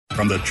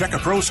from the Checka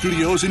Pro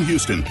Studios in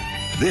Houston,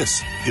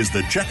 this is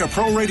the Checka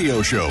Pro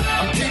Radio Show.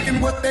 I'm taking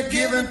what they're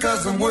giving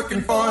because I'm working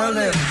for a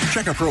living.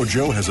 Checka Pro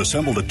Joe has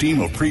assembled a team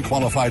of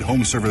pre-qualified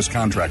home service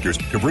contractors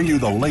to bring you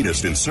the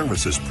latest in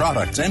services,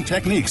 products, and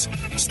techniques.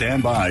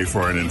 Stand by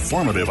for an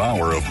informative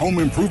hour of home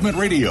improvement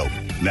radio.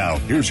 Now,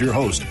 here's your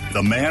host,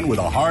 the man with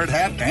a hard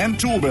hat and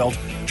tool belt,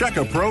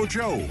 Checka Pro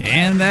Joe.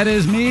 And that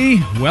is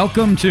me.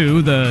 Welcome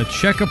to the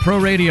Checka Pro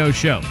Radio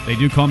Show. They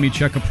do call me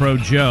Checka Pro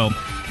Joe.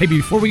 Hey,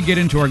 before we get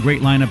into our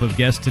great lineup of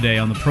guests today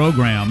on the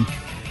program,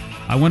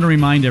 I want to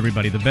remind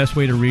everybody the best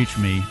way to reach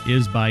me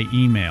is by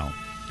email.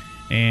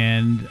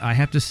 And I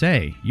have to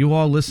say, you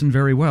all listen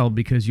very well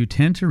because you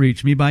tend to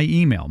reach me by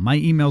email. My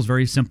email is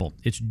very simple.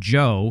 It's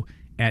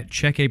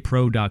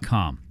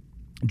joe@checkapro.com.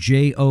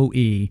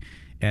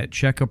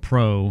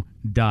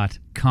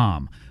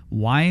 joe@checkapro.com.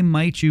 Why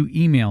might you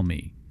email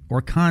me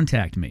or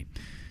contact me?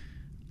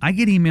 I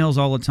get emails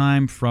all the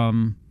time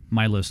from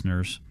my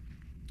listeners.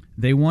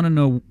 They want to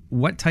know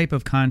what type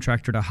of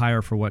contractor to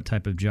hire for what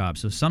type of job.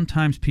 So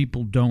sometimes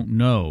people don't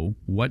know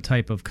what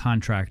type of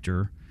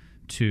contractor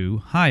to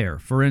hire.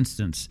 For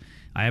instance,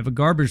 I have a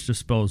garbage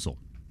disposal.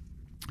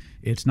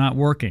 It's not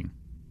working.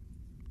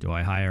 Do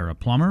I hire a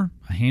plumber,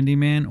 a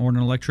handyman, or an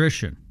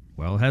electrician?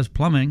 Well, it has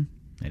plumbing.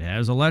 It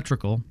has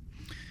electrical.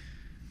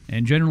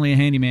 And generally a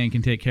handyman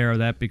can take care of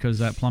that because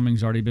that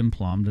plumbing's already been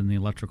plumbed and the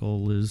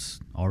electrical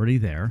is already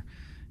there.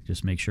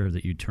 Just make sure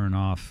that you turn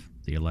off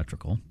the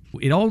electrical.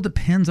 It all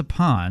depends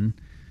upon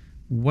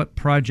what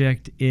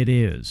project it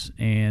is,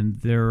 and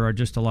there are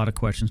just a lot of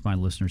questions my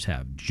listeners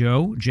have.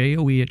 Joe,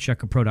 J-O-E,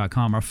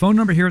 @checkapro.com. Our phone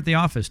number here at the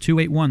office,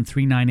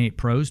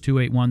 281-398-PROS,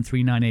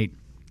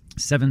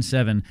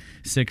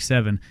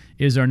 281-398-7767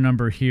 is our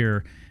number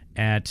here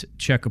at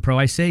Checka Pro.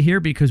 I say here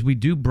because we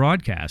do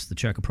broadcast the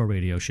Checka Pro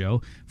Radio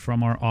Show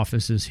from our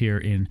offices here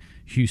in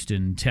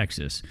Houston,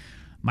 Texas.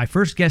 My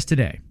first guest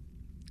today,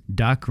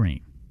 Doc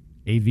Greene,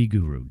 AV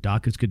Guru.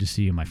 Doc, it's good to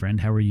see you, my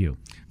friend. How are you?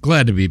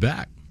 Glad to be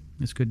back.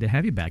 It's good to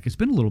have you back. It's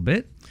been a little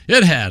bit.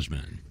 It has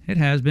been. It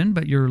has been,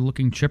 but you're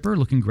looking chipper,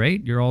 looking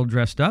great. You're all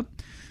dressed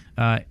up.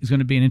 It's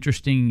going to be an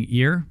interesting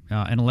year,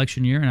 an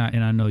election year,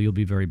 and I know you'll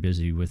be very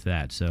busy with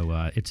that.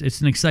 So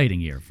it's an exciting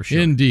year for sure.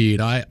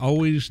 Indeed. I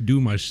always do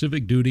my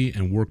civic duty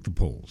and work the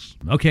polls.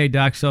 Okay,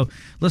 Doc, so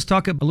let's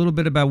talk a little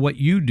bit about what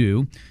you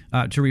do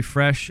to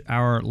refresh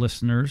our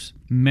listeners'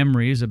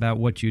 memories about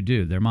what you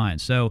do, their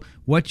minds. So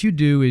what you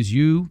do is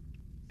you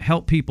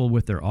help people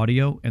with their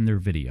audio and their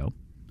video.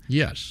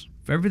 Yes.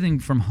 For everything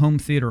from home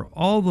theater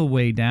all the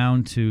way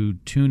down to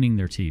tuning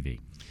their TV.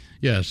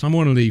 Yes, I'm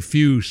one of the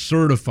few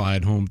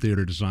certified home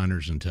theater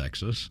designers in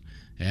Texas,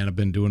 and I've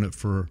been doing it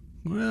for,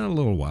 a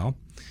little while.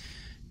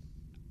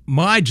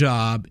 My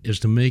job is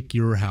to make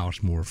your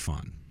house more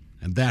fun,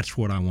 and that's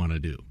what I want to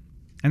do.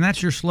 And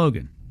that's your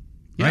slogan,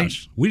 right?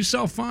 Yes, we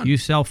sell fun. You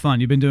sell fun.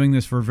 You've been doing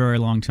this for a very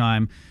long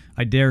time.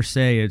 I dare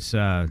say it's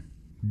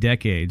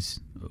decades,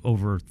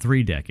 over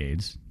 3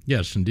 decades.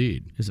 Yes,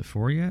 indeed. Is it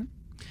 4 yet?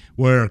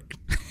 Where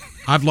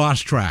I've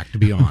lost track, to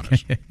be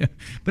honest. Okay.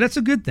 But that's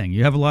a good thing.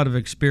 You have a lot of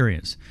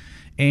experience,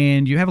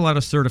 and you have a lot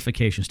of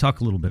certifications. Talk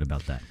a little bit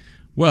about that.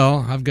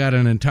 Well, I've got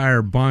an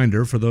entire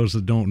binder. For those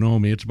that don't know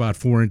me, it's about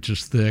 4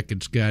 inches thick.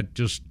 It's got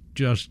just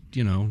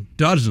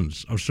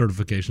dozens of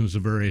certifications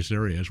of various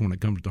areas when it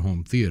comes to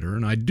home theater.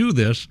 And I do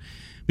this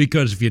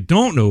because if you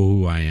don't know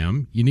who I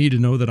am, you need to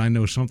know that I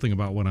know something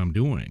about what I'm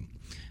doing.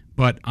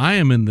 But I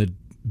am in the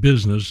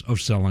business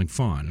of selling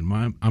fun,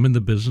 and I'm in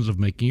the business of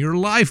making your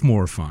life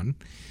more fun.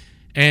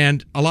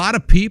 And a lot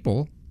of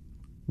people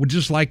would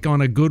just like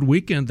on a good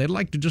weekend, they'd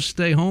like to just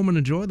stay home and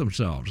enjoy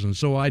themselves, and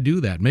so I do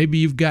that. Maybe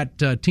you've got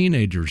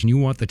teenagers and you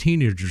want the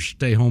teenagers to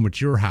stay home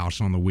at your house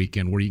on the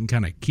weekend where you can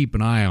kind of keep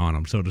an eye on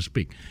them, so to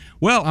speak.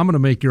 Well, I'm going to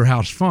make your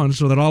house fun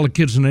so that all the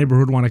kids in the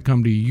neighborhood want to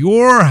come to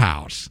your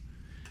house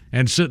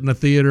and sit in the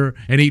theater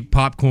and eat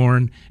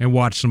popcorn and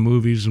watch some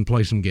movies and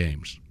play some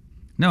games.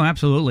 No,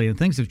 absolutely. And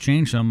things have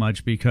changed so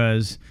much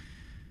because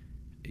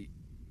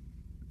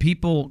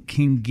people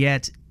can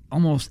get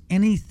almost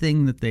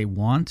anything that they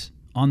want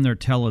on their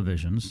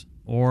televisions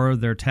or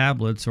their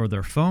tablets or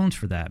their phones,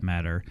 for that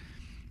matter,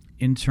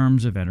 in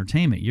terms of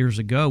entertainment. Years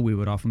ago, we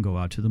would often go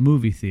out to the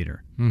movie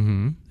theater.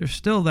 Mm-hmm. There's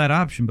still that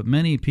option, but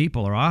many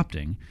people are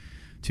opting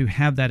to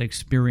have that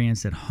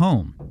experience at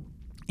home.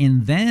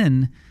 And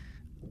then,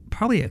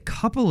 probably a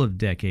couple of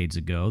decades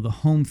ago, the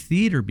home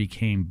theater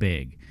became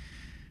big.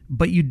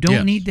 But you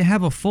don't need to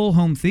have a full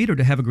home theater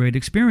to have a great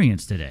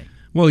experience today.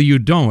 Well, you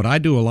don't. I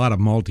do a lot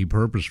of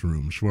multi-purpose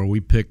rooms where we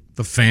pick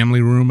the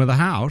family room of the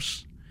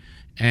house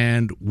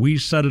and we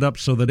set it up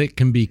so that it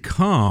can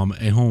become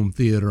a home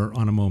theater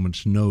on a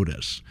moment's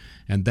notice.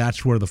 And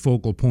that's where the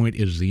focal point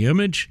is the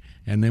image,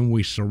 and then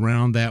we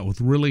surround that with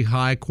really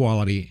high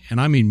quality, and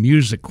I mean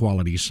music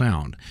quality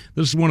sound.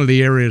 This is one of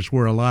the areas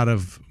where a lot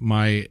of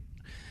my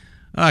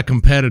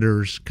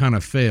competitors kind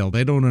of fail.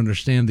 They don't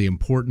understand the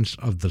importance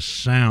of the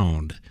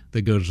sound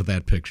that goes with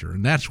that picture.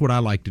 And that's what I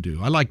like to do.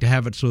 I like to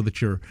have it so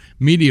that your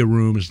media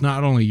room is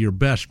not only your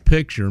best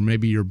picture,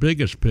 maybe your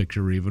biggest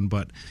picture even,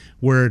 but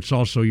where it's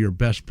also your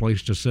best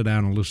place to sit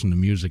down and listen to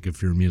music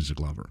if you're a music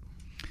lover.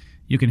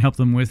 You can help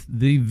them with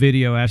the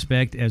video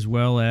aspect as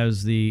well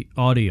as the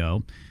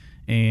audio.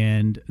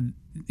 And,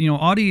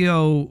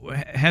 audio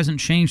hasn't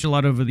changed a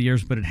lot over the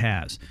years, but it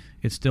has.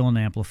 It's still an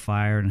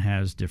amplifier and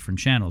has different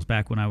channels.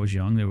 Back when I was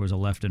young, there was a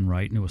left and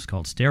right, and it was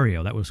called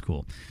stereo. That was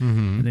cool.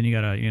 Mm-hmm. And then you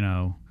got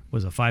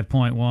was a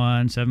 5.1,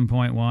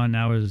 7.1.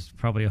 Now is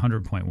probably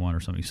 100.1 or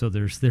something. So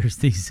there's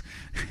these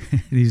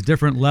these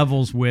different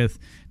levels with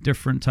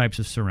different types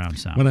of surround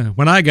sound.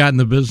 When I got in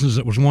the business,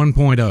 it was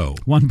 1.0.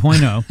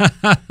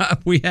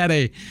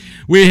 1.0.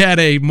 we had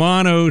a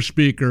mono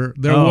speaker.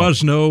 There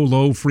was no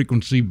low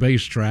frequency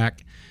bass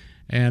track.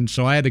 And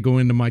so I had to go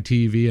into my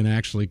TV and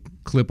actually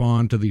clip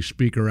on to the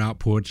speaker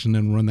outputs and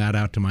then run that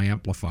out to my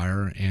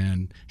amplifier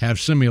and have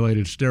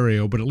simulated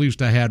stereo, but at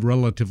least I had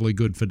relatively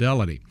good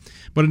fidelity.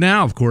 But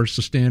now, of course,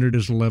 the standard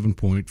is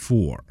 11.4.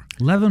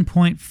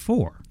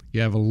 11.4? You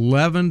have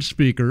 11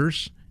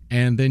 speakers,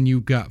 and then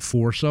you've got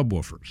 4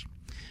 subwoofers.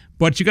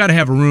 But you got to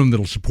have a room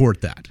that'll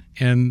support that,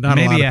 and not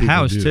maybe a lot of people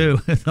house do. Too.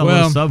 The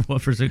little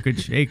subwoofers that could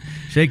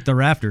shake the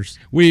rafters.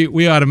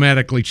 We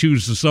automatically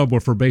choose the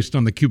subwoofer based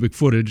on the cubic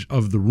footage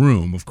of the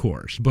room, of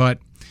course. But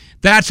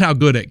that's how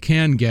good it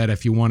can get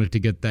if you want it to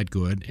get that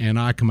good. And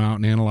I come out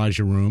and analyze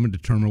your room and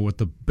determine what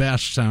the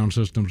best sound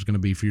system is going to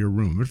be for your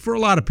room. But for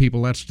a lot of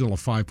people, that's still a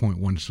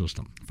 5.1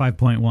 system.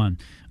 5.1.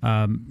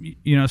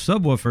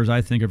 Subwoofers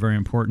I think are very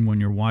important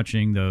when you're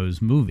watching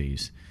those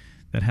movies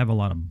that have a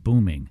lot of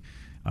booming.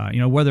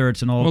 Whether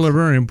it's an old... Well, they're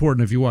very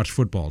important if you watch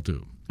football,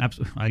 too.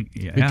 Absolutely.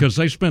 Because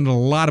they spend a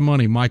lot of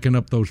money miking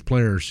up those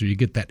players so you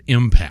get that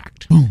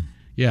impact. Boom.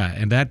 Yeah,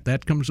 and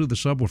that comes with the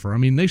subwoofer. I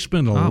mean, they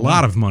spend a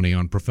lot of money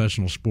on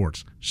professional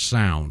sports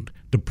sound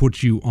to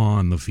put you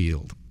on the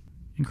field.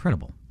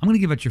 Incredible. I'm going to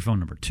give out your phone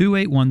number,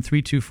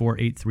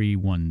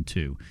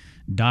 281-324-8312.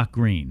 Doc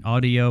Greene,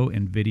 audio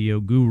and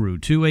video guru,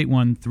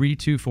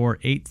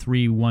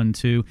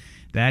 281-324-8312.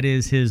 That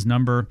is his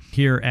number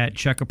here at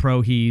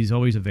Check-A-Pro. He's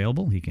always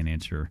available. He can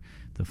answer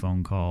the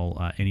phone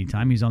call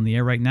anytime. He's on the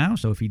air right now,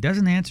 so if he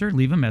doesn't answer,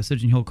 leave a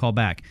message and he'll call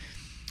back.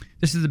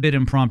 This is a bit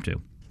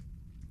impromptu.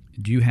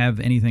 Do you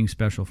have anything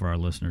special for our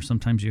listeners?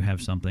 Sometimes you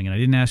have something, and I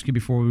didn't ask you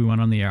before we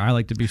went on the air. I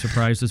like to be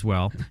surprised as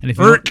well. And if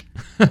you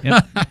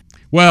yep.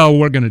 Well,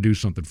 we're going to do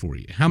something for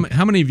you. How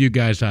many of you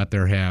guys out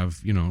there have,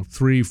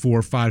 3,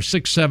 4, 5,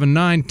 6, 7,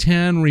 9,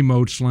 10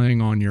 remotes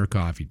laying on your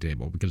coffee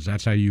table? Because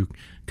that's how you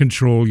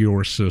control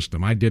your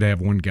system. I did have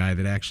one guy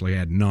that actually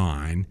had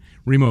 9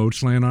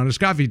 remotes laying on his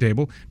coffee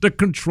table to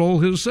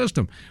control his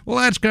system. Well,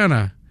 that's kind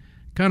of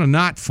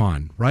not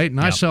fun, right? And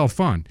I sell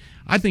fun.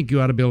 I think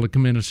you ought to be able to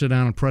come in and sit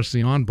down and press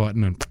the on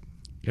button, and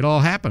it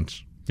all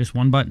happens. Just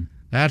one button.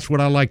 That's what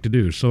I like to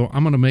do. So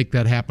I'm going to make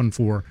that happen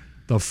for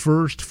the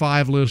first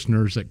 5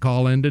 listeners that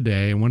call in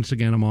today. And once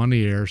again, I'm on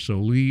the air, so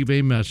leave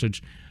a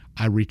message.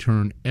 I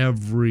return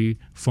every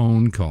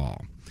phone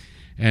call.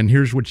 And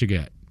here's what you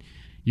get.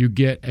 You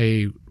get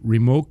a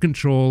remote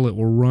control that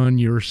will run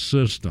your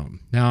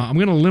system. Now, I'm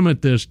going to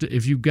limit this to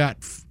if you've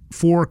got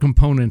 4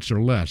 components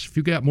or less. If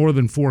you've got more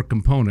than 4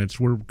 components,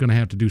 we're going to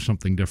have to do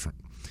something different.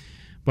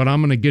 But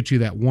I'm going to get you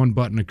that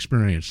one-button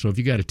experience. So if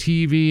you got a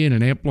TV and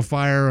an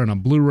amplifier and a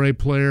Blu-ray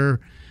player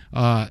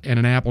and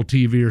an Apple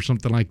TV or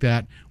something like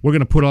that, we're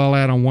going to put all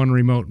that on one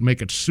remote and make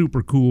it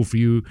super cool for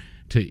you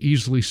to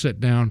easily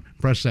sit down,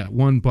 press that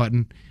one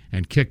button,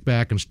 and kick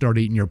back and start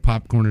eating your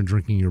popcorn and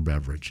drinking your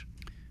beverage.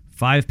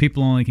 5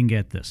 people only can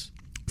get this.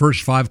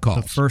 First 5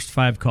 calls. The first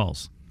 5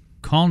 calls.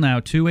 Call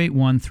now,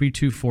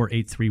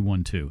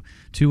 281-324-8312.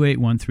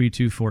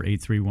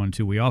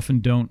 281-324-8312. We often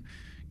don't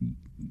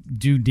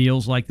do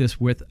deals like this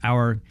with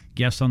our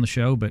guests on the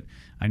show, but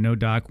I know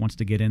Doc wants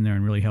to get in there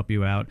and really help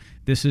you out.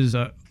 This is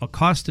a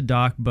cost to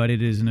Doc, but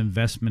it is an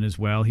investment as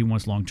well. He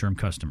wants long-term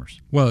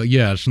customers. Well,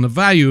 yes, and the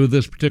value of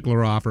this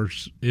particular offer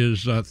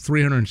is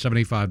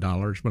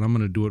 $375, but I'm going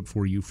to do it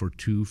for you for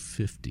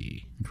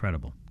 $250.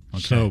 Incredible.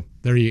 Okay. So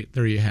there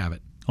you have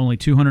it. Only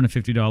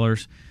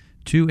 $250.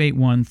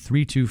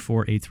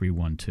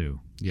 281-324-8312.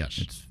 Yes.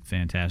 It's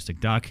fantastic.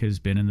 Doc has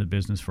been in the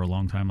business for a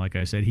long time, like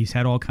I said. He's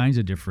had all kinds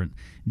of different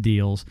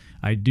deals.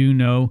 I do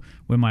know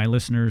when my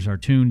listeners are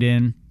tuned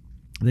in,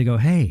 they go,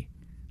 hey,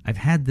 I've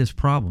had this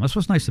problem. That's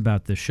what's nice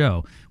about this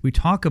show. We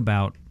talk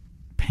about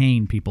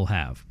pain people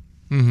have.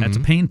 Mm-hmm. That's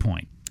a pain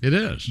point. It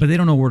is. But they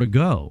don't know where to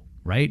go,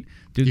 right?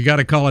 You got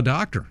to call a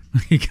doctor.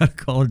 You got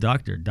to call a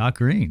doctor, Doc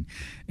Greene.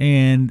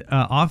 And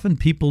often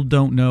people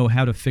don't know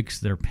how to fix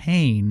their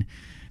pain.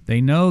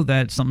 They know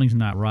that something's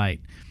not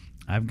right.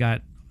 I've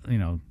got,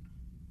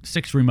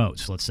 6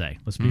 remotes, let's say.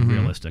 Let's be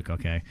realistic,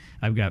 okay?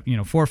 I've got,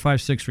 4,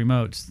 5, 6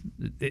 remotes.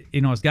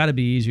 It's got to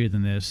be easier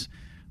than this.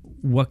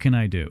 What can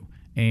I do?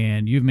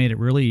 And you've made it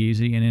really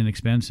easy and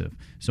inexpensive.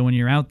 So when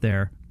you're out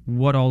there,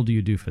 what all do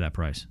you do for that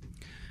price?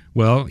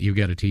 Well, you've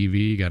got a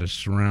TV, you got a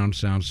surround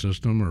sound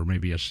system, or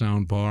maybe a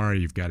sound bar,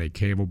 you've got a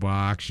cable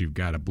box, you've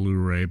got a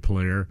Blu-ray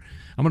player.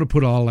 I'm going to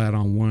put all that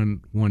on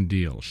one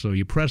deal. So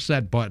you press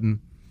that button,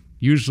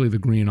 usually the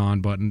green on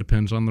button,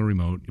 depends on the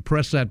remote. You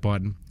press that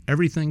button,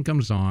 everything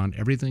comes on,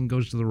 everything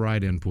goes to the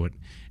right input,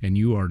 and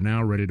you are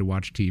now ready to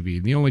watch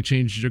TV. The only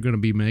changes you're going to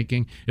be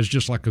making is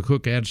just like a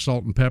cook adds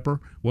salt and pepper.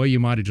 Well,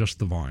 you might adjust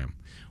the volume,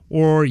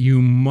 or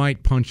you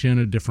might punch in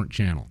a different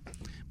channel.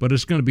 But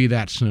it's going to be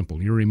that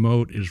simple. Your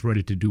remote is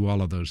ready to do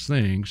all of those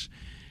things.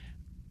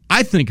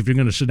 I think if you're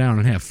going to sit down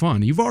and have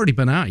fun, you've already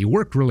been out. You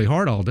worked really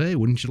hard all day.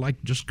 Wouldn't you like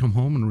to just come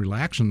home and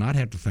relax and not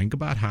have to think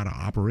about how to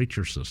operate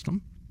your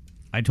system?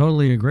 I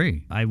totally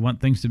agree. I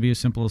want things to be as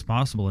simple as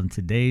possible. And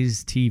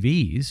today's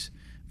TVs,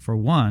 for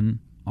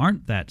one,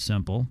 aren't that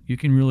simple. You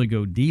can really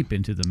go deep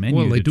into the menu.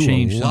 Well, they to do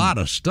change a lot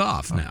of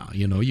stuff now.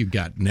 You know, you've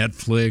got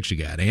Netflix, you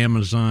got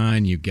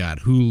Amazon, you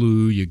got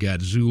Hulu, you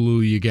got Zulu,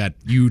 you got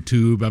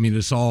YouTube. I mean,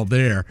 it's all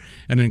there.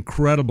 An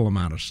incredible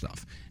amount of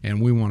stuff. And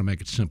we want to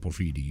make it simple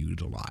for you to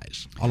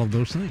utilize all of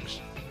those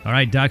things. All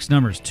right, Doc's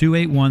numbers,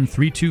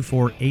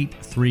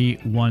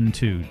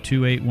 281-324-8312,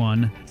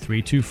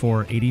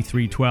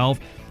 281-324-8312.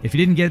 If you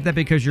didn't get that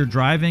because you're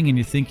driving and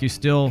you think you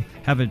still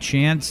have a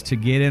chance to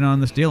get in on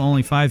this deal,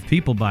 only 5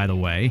 people, by the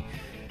way,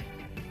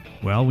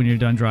 well, when you're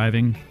done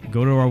driving,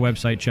 go to our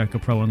website, Check a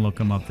Pro, and look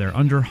them up there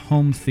under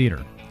Home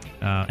Theater.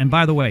 And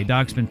by the way,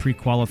 Doc's been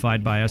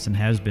pre-qualified by us and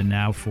has been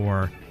now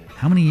for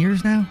how many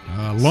years now?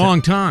 A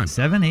long time.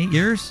 7, 8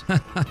 years?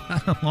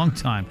 A long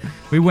time.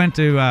 We went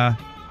to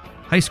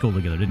high school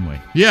together, didn't we?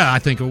 Yeah, I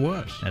think it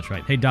was. That's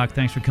right. Hey, Doc,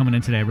 thanks for coming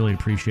in today. I really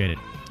appreciate it.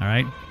 All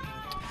right?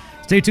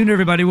 Stay tuned,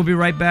 everybody. We'll be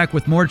right back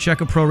with more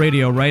Check a Pro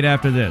Radio right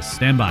after this.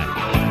 Stand by.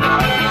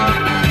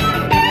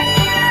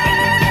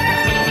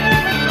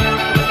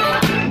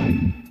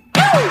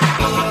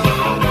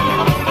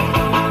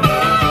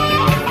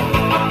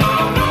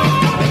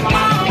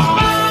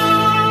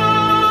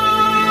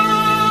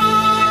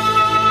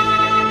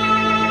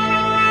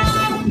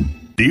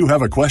 Do you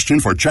have a question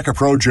for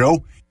Check-A-Pro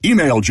Joe?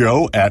 Email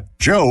Joe at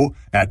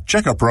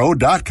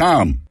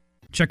checkapro.com.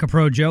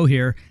 Check-A-Pro Joe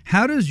here.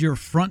 How does your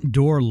front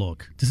door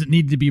look? Does it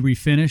need to be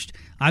refinished?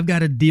 I've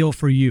got a deal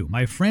for you.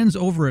 My friends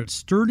over at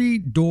Sturdy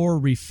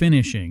Door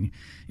Refinishing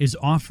is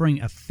offering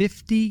a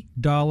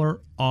 $50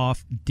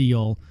 off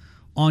deal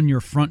on your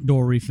front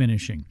door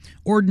refinishing.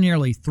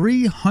 Ordinarily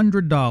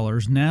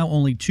 $300, now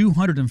only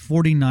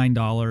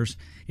 $249.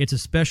 It's a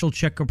special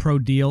Check-A-Pro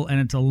deal, and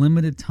it's a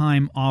limited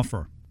time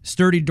offer.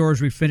 Sturdy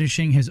Doors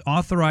Refinishing has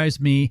authorized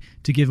me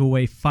to give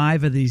away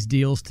 5 of these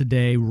deals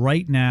today,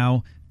 right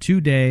now,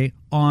 today,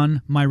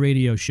 on my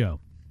radio show.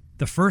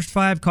 The first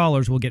 5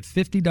 callers will get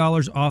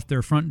 $50 off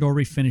their front door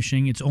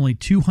refinishing. It's only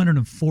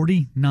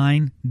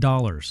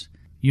 $249.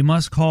 You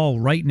must call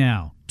right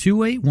now,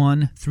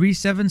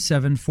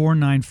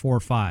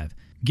 281-377-4945.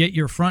 Get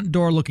your front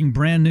door looking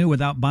brand new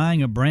without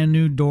buying a brand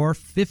new door.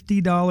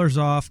 $50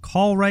 off.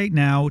 Call right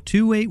now,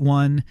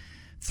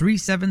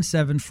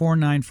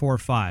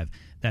 281-377-4945.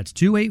 That's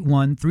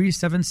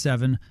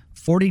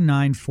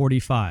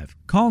 281-377-4945.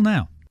 Call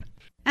now.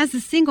 As a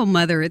single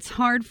mother, it's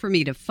hard for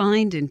me to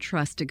find and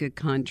trust a good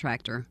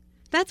contractor.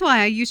 That's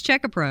why I use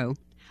Check-A-Pro.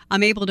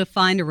 I'm able to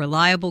find a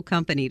reliable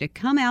company to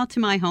come out to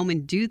my home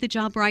and do the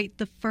job right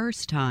the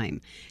first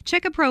time.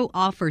 Check-A-Pro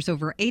offers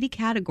over 80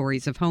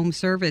 categories of home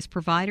service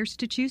providers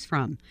to choose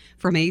from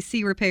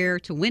AC repair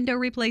to window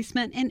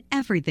replacement and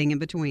everything in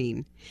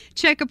between.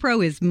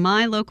 Check-A-Pro is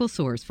my local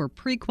source for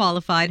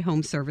pre-qualified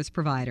home service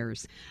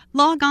providers.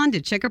 Log on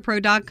to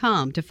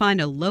checkapro.com to find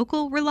a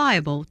local,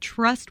 reliable,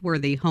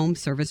 trustworthy home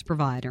service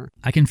provider.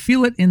 I can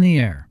feel it in the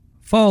air.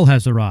 Fall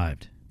has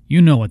arrived.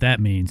 You know what that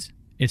means.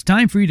 It's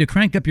time for you to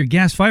crank up your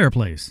gas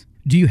fireplace.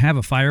 Do you have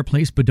a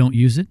fireplace but don't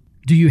use it?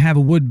 Do you have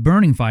a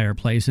wood-burning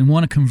fireplace and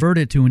want to convert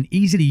it to an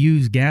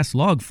easy-to-use gas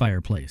log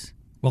fireplace?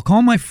 Well,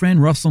 call my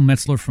friend Russell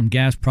Metzler from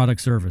Gas Product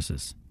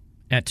Services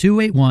at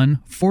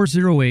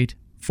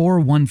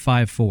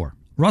 281-408-4154.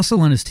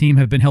 Russell and his team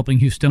have been helping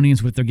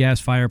Houstonians with their gas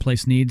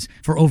fireplace needs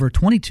for over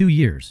 22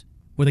 years.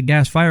 With a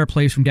gas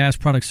fireplace from Gas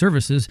Product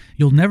Services,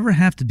 you'll never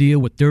have to deal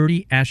with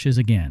dirty ashes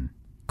again.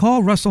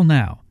 Call Russell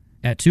now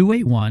at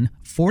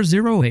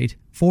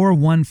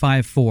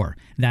 281-408-4154.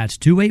 That's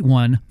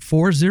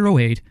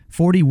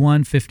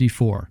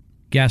 281-408-4154.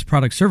 Gas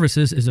Product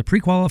Services is a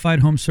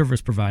pre-qualified home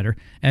service provider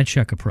at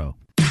Check-A-Pro.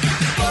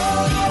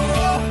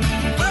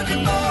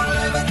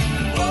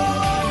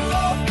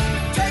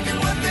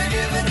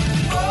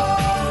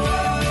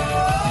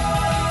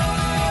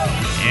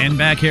 And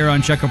back here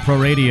on Check-A-Pro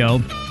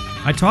Radio,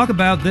 I talk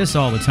about this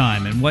all the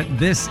time, and what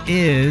this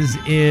is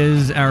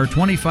our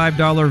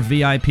 $25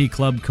 VIP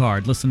club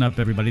card. Listen up,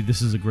 everybody.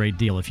 This is a great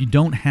deal. If you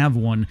don't have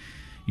one,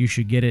 you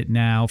should get it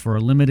now. For a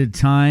limited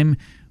time,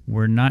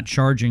 we're not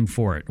charging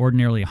for it.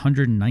 Ordinarily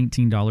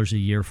 $119 a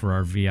year for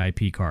our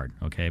VIP card,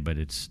 okay? But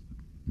it's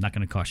not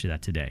going to cost you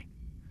that today.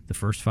 The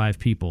first 5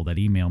 people that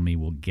email me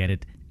will get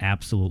it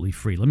absolutely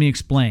free. Let me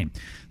explain.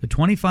 The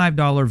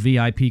 $25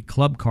 VIP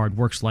club card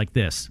works like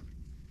this.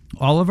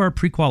 All of our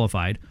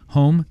pre-qualified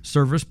home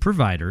service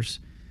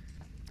providers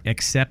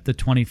accept the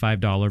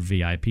 $25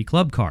 VIP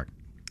club card.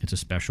 It's a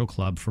special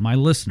club for my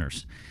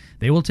listeners.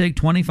 They will take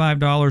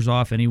 $25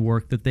 off any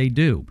work that they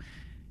do.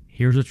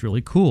 Here's what's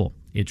really cool.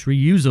 It's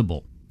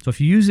reusable. So if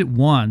you use it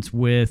once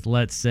with,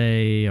 let's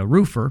say, a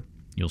roofer,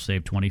 you'll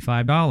save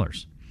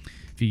 $25.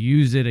 If you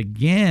use it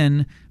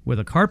again with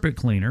a carpet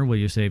cleaner, will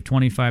you save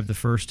 $25 the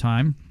first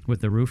time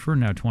with the roofer,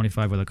 now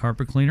 $25 with a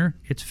carpet cleaner?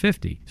 It's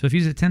 $50. So if you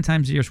use it 10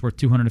 times a year, it's worth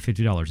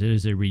 $250. It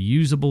is a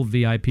reusable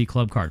VIP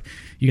club card.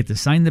 You get to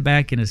sign the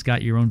back, and it's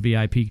got your own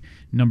VIP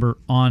number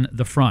on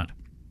the front.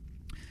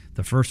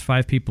 The first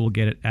 5 people will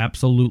get it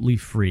absolutely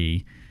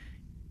free.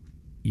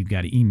 You've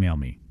got to email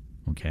me.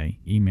 Okay,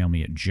 email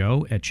me at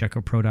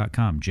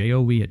joe@checkapro.com,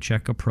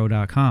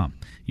 joe@checkapro.com.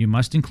 You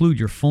must include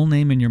your full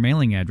name and your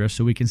mailing address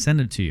so we can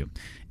send it to you.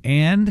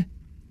 And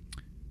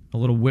a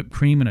little whipped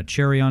cream and a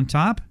cherry on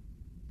top.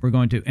 We're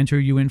going to enter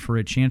you in for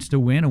a chance to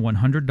win a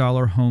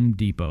 $100 Home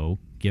Depot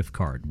gift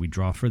card. We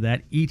draw for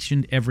that each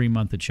and every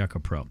month at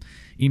Checkapro.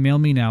 Email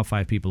me now,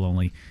 5 people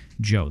only,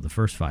 Joe, the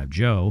first 5,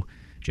 Joe,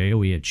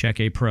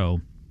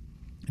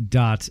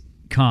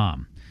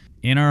 joe@checkapro.com.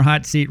 In our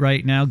hot seat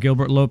right now,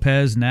 Gilbert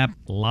Lopez, Knapp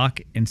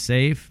Lock and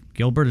Safe.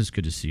 Gilbert, it's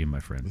good to see you, my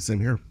friend.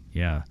 Same here.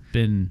 Yeah.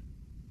 Been,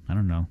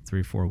 3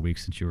 or 4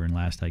 weeks since you were in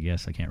last, I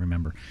guess. I can't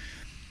remember.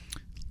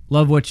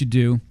 Love what you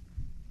do.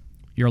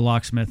 You're a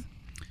locksmith.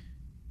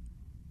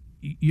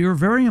 You're a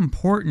very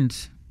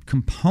important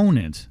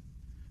component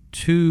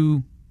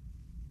to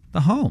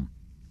the home,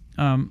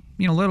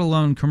 let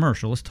alone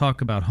commercial. Let's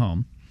talk about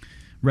home,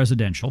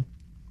 residential.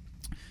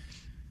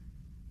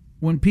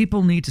 When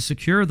people need to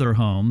secure their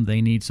home,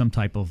 they need some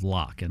type of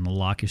lock, and the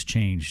lock has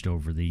changed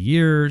over the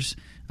years.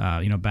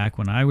 Back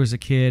when I was a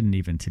kid and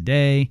even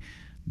today,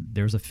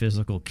 there's a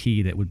physical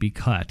key that would be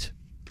cut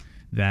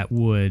that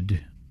would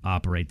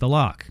operate the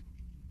lock.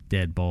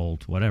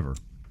 Deadbolt, whatever.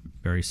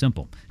 Very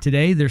simple.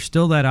 Today, there's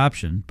still that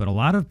option, but a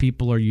lot of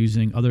people are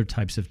using other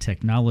types of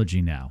technology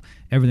now.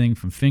 Everything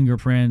from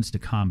fingerprints to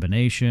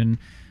combination.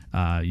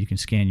 You can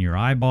scan your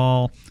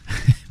eyeball,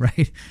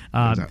 right?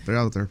 They're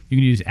out there. You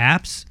can use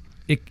apps.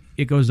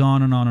 It goes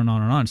on and on and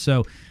on and on.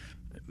 So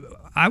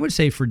I would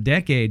say for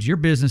decades, your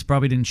business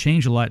probably didn't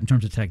change a lot in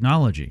terms of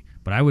technology.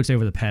 But I would say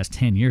over the past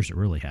 10 years, it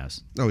really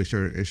has. Oh, it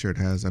sure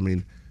has. I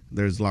mean,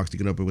 there's locks you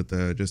can open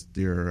with just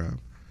your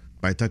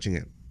by touching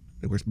it.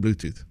 It works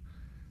Bluetooth.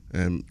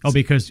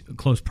 Because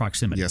close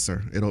proximity. Yes,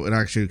 sir. It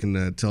actually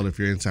can tell if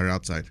you're inside or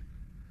outside.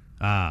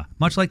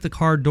 Much like the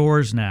car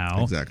doors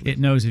now. Exactly. It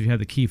knows if you have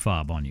the key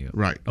fob on you.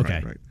 Right.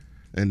 Okay. Right.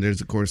 And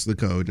there's, of course, the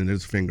code, and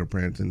there's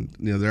fingerprint, and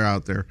they're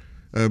out there.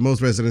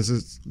 Most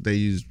residences,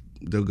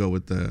 they'll go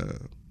with a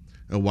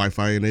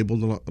Wi-Fi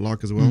enabled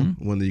lock as well,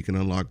 one that you can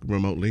unlock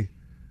remotely,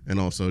 and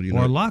also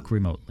or lock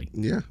remotely.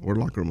 Yeah, or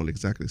lock remotely,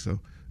 exactly. So,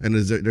 and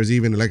there's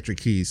even electric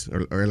keys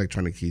or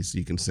electronic keys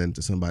you can send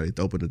to somebody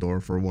to open the door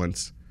for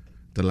once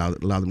to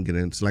allow them to get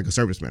in. It's like a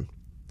serviceman.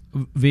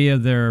 Via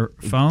their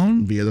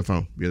phone. Via the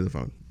phone.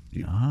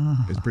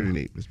 It's pretty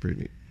neat.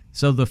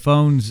 So the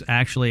phone's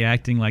actually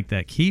acting like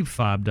that key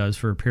fob does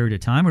for a period of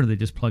time, or do they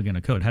just plug in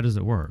a code? How does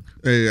it work?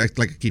 It acts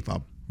like a key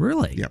fob.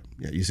 Really? Yeah.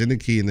 You send the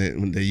key, and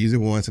when they use it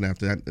once, and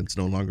after that, it's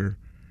no longer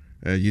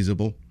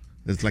usable.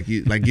 It's like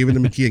giving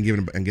them a key and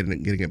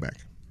getting it back.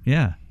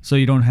 Yeah. So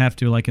you don't have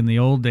to, like in the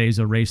old days,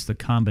 erase the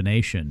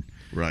combination.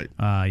 Right.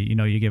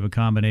 You give a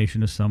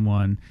combination to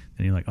someone,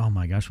 and you're like, oh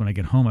my gosh, when I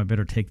get home, I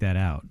better take that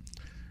out.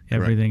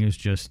 Everything is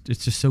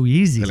it's just so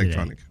easy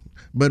electronic. Today.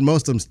 But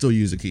most of them still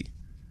use a key.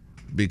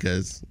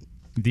 Because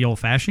the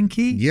old-fashioned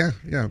key? Yeah,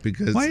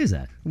 because... Why is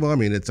that? Well, I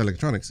mean, it's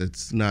electronics.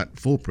 It's not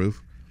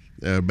foolproof.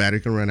 Battery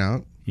can run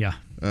out. Yeah.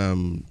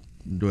 The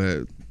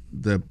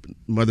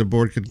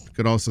motherboard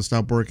could also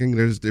stop working.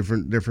 There's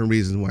different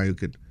reasons why it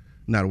could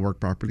not work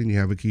properly, and you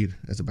have a key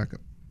as a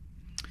backup.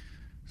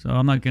 So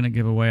I'm not going to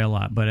give away a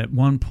lot, but at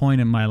one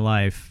point in my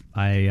life,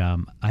 I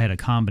had a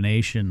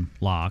combination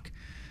lock,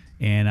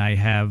 and I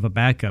have a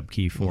backup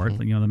key for it,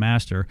 the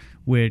master,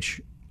 which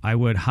I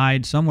would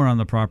hide somewhere on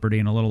the property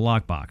in a little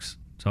lockbox.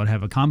 So I'd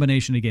have a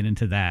combination to get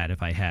into that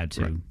if I had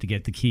to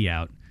get the key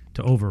out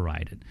to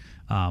override it.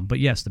 But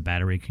yes, the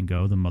battery can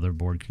go, the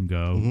motherboard can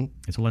go.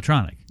 It's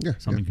electronic. Yeah,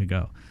 something could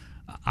go.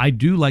 I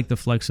do like the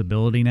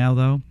flexibility now,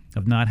 though,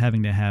 of not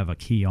having to have a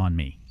key on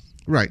me.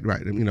 Right.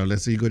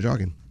 Let's say you go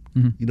jogging.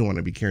 You don't want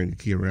to be carrying a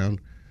key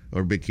around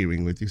or a big key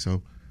ring with you.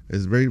 So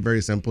it's very,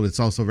 very simple. It's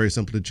also very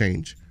simple to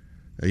change.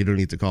 You don't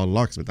need to call a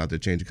locksmith out to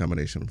change a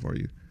combination for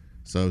you.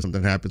 So if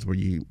something happens where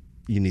you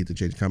need to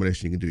change a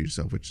combination, you can do it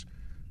yourself, which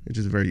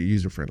is very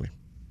user-friendly.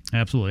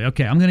 Absolutely.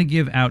 Okay, I'm going to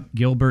give out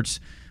Gilbert's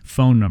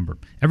phone number.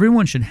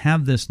 Everyone should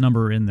have this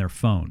number in their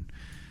phone,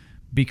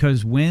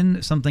 because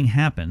when something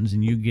happens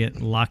and you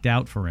get locked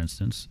out, for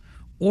instance,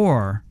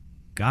 or,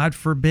 God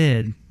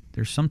forbid,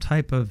 there's some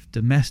type of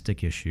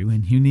domestic issue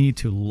and you need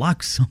to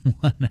lock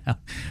someone out.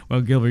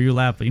 Well, Gilbert, you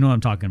laugh, but you know what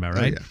I'm talking about,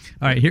 right? Oh, yeah.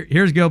 All right,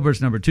 here's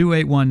Gilbert's number,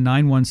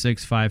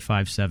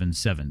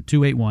 281-916-5577,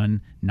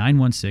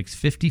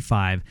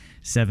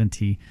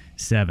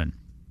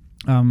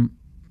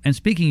 281-916-5577. And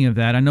speaking of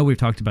that, I know we've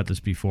talked about this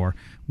before,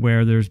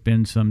 where there's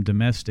been some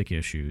domestic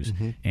issues,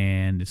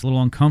 and it's a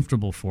little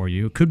uncomfortable for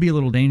you. It could be a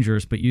little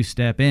dangerous, but you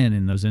step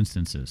in those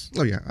instances.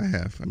 Oh, yeah, I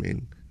have. I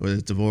mean, whether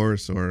it's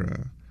divorce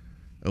or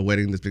a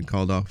wedding that's been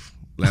called off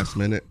last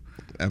minute,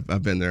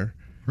 I've been there.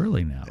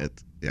 Really now?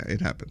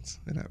 It happens.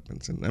 It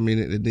happens. And I mean,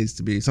 it needs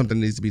to be, something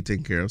needs to be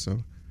taken care of, so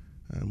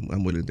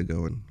I'm willing to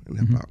go and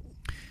help out.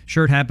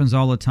 Sure, it happens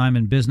all the time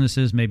in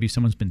businesses. Maybe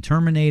someone's been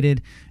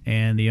terminated,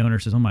 and the owner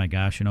says, oh, my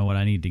gosh, you know what?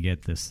 I need to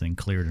get this thing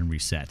cleared and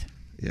reset.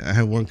 Yeah, I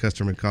have one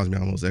customer calls me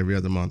almost every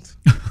other month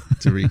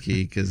to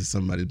rekey because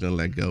somebody's been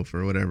let go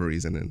for whatever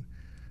reason. And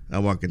I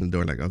walk in the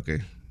door like,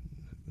 okay,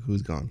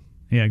 who's gone?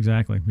 Yeah,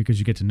 exactly, because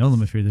you get to know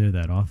them if you're there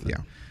that often.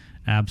 Yeah.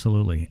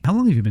 Absolutely. How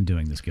long have you been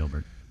doing this,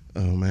 Gilbert?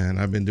 Oh, man,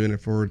 I've been doing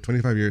it for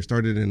 25 years.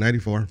 Started in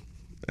 94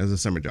 as a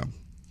summer job,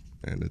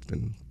 and it's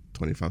been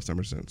 25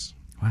 summers since.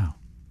 Wow.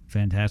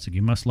 Fantastic.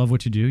 You must love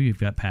what you do. You've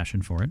got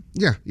passion for it.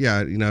 Yeah.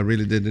 You know, I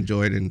really did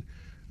enjoy it, and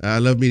I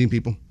love meeting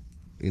people.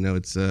 You know,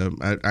 it's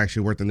I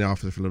actually worked in the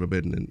office for a little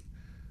bit, and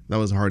that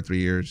was a hard 3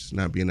 years,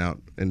 not being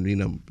out and, you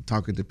know,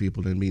 talking to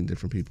people and meeting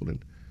different people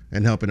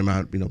and helping them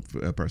out, you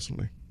know,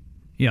 personally.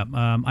 Yeah.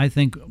 I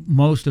think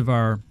most of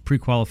our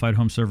pre-qualified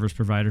home service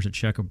providers at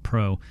Checkup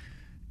Pro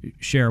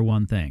share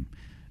one thing.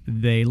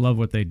 They love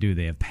what they do.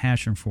 They have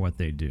passion for what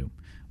they do,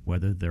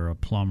 whether they're a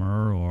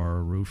plumber or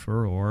a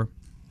roofer or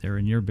they're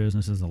in your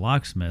business as a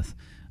locksmith.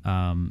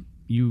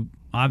 You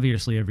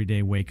obviously every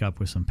day wake up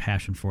with some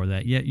passion for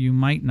that, yet you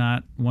might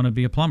not want to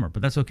be a plumber,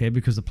 but that's okay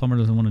because the plumber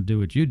doesn't want to do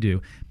what you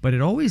do. But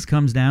it always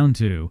comes down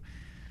to,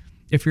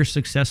 if you're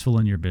successful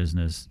in your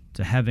business,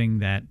 to having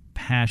that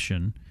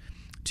passion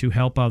to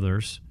help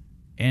others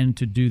and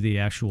to do the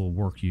actual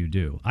work you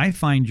do. I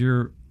find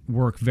your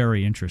work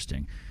very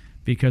interesting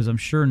because I'm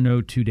sure no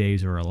 2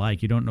 days are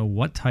alike. You don't know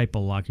what type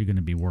of lock you're going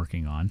to be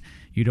working on.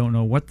 You don't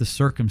know what the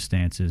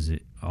circumstances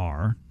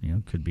are. You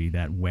know, could be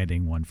that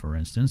wedding one, for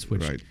instance,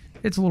 which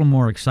it's a little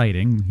more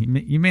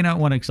exciting. You may not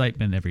want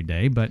excitement every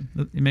day, but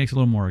it makes it a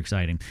little more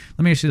exciting.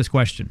 Let me ask you this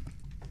question.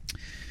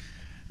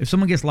 If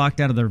someone gets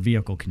locked out of their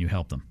vehicle, can you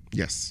help them?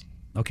 Yes.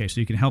 Okay, so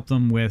you can help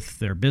them with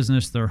their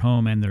business, their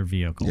home, and their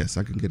vehicle. Yes,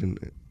 I can get in.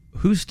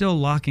 Who's still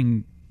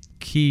locking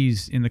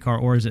keys in the car,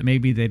 or is it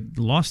maybe they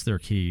lost their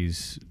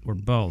keys, or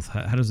both?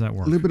 How does that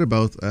work? A little bit of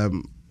both.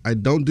 I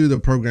don't do the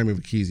programming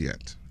of keys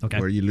yet, okay,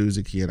 where you lose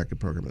a key and I can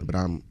program it. But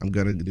I'm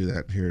going to do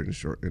that here in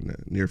the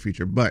near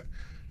future. But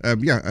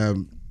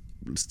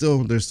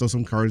there's still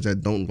some cars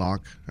that don't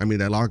lock. I mean,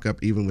 they lock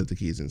up even with the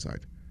keys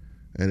inside,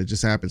 and it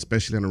just happens,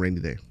 especially on a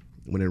rainy day.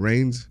 When it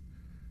rains,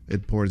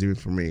 it pours even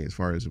for me as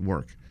far as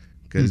work,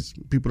 because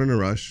people are in a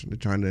rush. They're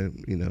trying to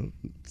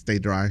stay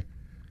dry.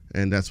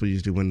 And that's what you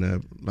do when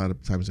a lot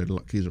of times the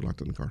keys are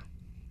locked in the car.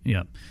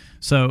 Yeah.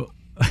 So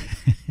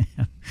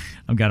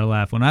I've got to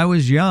laugh. When I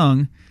was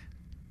young,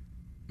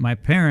 my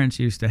parents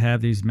used to have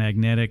these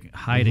magnetic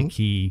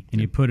hide-a-key, and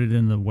you put it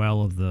in the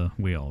well of the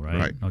wheel, right?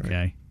 Right.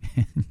 Okay.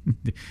 Right.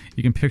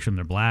 You can picture them.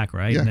 They're black,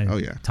 right? Yeah.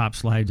 And top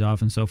slides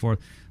off and so forth.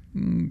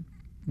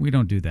 We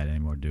don't do that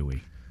anymore, do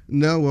we?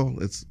 No. Well,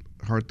 it's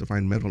hard to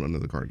find metal under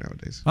the car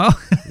nowadays. Oh.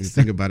 You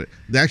think about it.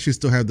 They actually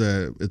still have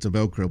it's a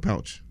Velcro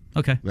pouch.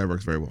 Okay. That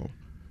works very well.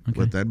 Okay.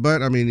 With that.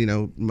 But I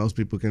mean, most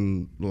people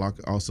can lock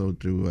also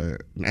through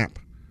an app,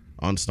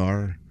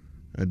 OnStar,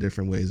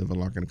 different ways of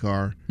unlocking a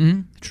car.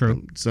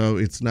 True. So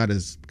it's not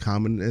as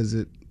common as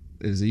it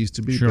used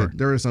to be. Sure. But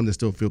there are some that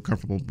still feel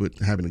comfortable with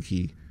having a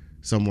key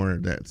somewhere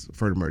that's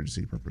for an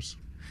emergency purpose.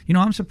 You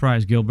know, I'm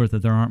surprised, Gilbert,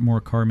 that there aren't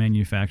more car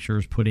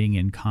manufacturers putting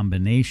in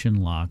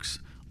combination locks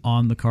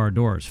on the car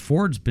doors.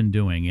 Ford's been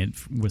doing it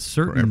with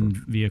certain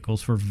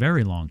vehicles for a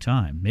very long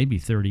time, maybe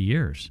 30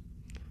 years.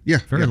 Yeah,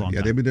 very long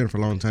time. They've been doing it for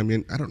a long time.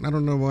 And I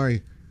don't know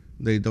why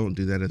they don't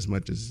do that as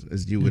much as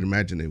you would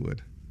imagine they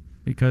would.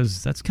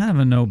 Because that's kind of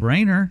a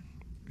no-brainer.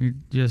 You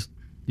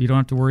don't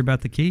have to worry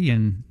about the key,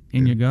 and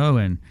in you go.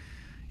 And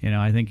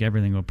I think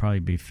everything will probably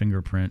be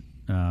fingerprint.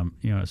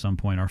 At some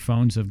point, our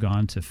phones have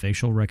gone to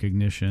facial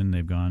recognition.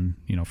 They've gone,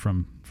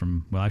 from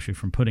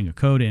putting a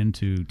code in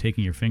to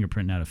taking your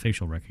fingerprint now to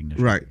facial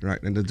recognition. Right.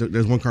 And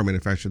there's one car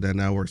manufacturer that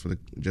now works with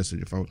just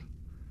your phone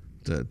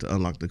to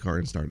unlock the car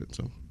and start it.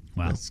 So.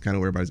 Wow. That's kind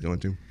of where everybody's going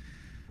to.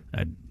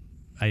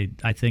 I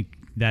think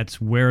that's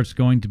where it's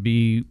going to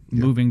be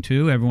moving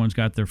to. Everyone's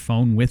got their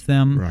phone with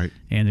them, right?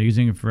 And they're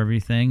using it for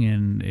everything.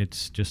 And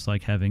it's just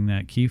like having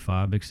that key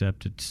fob,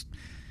 except it's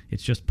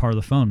just part of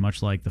the phone,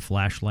 much like the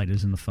flashlight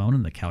is in the phone,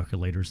 and the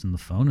calculator's in the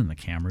phone, and the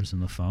camera's in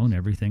the phone.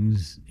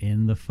 Everything's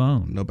in the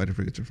phone. Nobody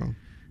forgets your phone.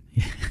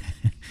 All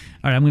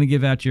right, I'm going to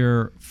give out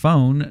your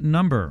phone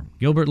number.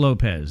 Gilbert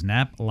Lopez,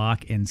 Knapp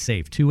Lock and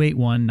Safe,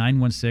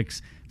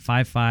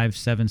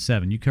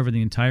 281-916-5577. You cover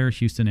the entire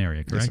Houston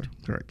area, correct? Yes, sir.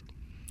 Correct.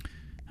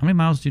 How many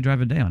miles do you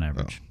drive a day on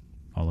average?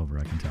 All over,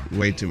 I can tell.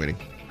 Way too many.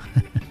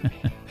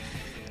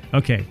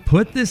 Okay,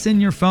 put this in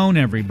your phone,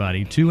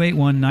 everybody,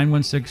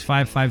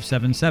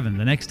 281-916-5577.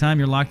 The next time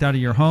you're locked out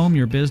of your home,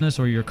 your business,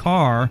 or your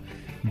car,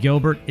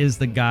 Gilbert is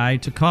the guy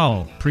to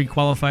call.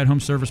 Pre-qualified home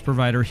service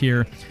provider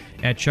here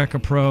at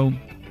Checkup Pro.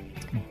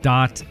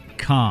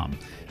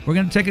 We're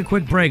going to take a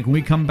quick break. When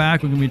we come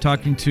back, we're going to be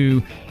talking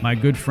to my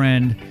good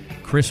friend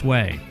Chris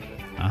Way.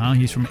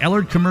 He's from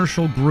Ellard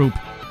Commercial Group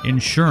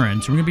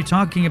Insurance. We're going to be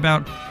talking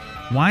about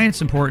why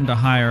it's important to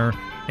hire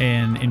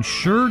an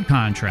insured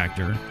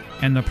contractor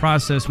and the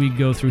process we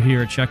go through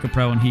here at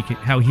Check-A-Pro, and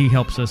how he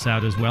helps us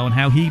out as well, and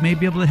how he may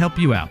be able to help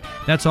you out.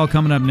 That's all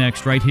coming up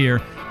next right here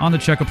on the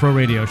Check-A-Pro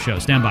Radio Show.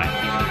 Stand by.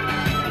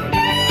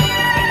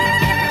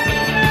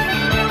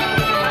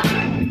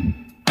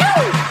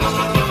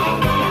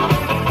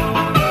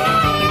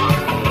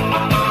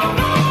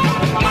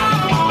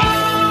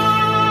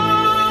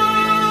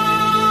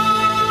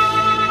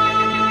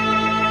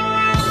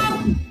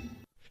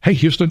 Hey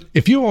Houston,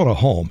 if you own a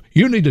home,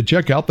 you need to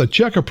check out the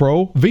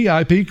Check-A-Pro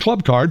VIP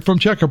Club Card from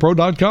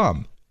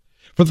Checkapro.com.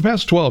 For the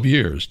past 12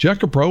 years,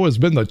 Check-A-Pro has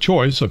been the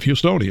choice of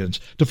Houstonians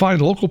to find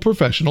local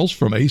professionals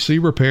from AC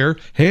repair,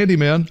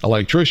 handymen,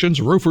 electricians,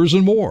 roofers,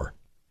 and more.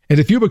 And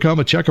if you become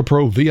a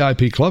Check-A-Pro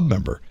VIP Club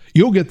member,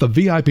 you'll get the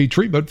VIP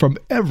treatment from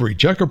every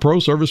Check-A-Pro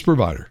service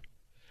provider.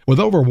 With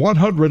over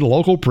 100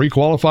 local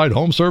pre-qualified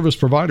home service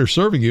providers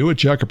serving you at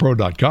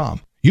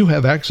Checkapro.com, you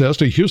have access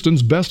to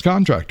Houston's best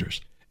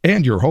contractors,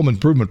 and your home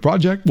improvement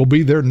project will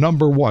be their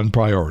 #1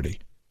 priority.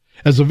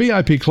 As a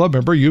VIP Club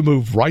member, you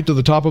move right to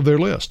the top of their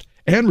list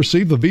and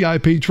receive the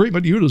VIP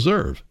treatment you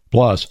deserve.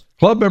 Plus,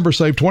 Club members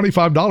save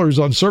 $25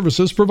 on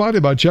services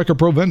provided by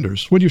Check-A-Pro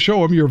vendors when you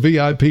show them your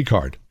VIP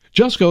card.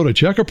 Just go to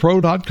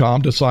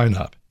Checkapro.com to sign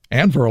up.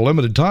 And for a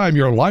limited time,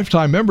 your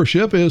lifetime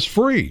membership is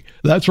free.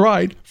 That's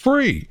right,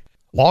 free.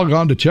 Log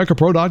on to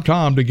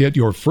Checkapro.com to get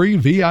your free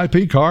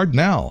VIP card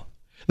now.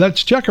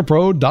 That's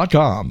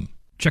Checkapro.com.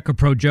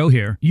 Check-A-Pro Joe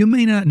here. You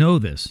may not know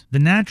this. The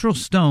natural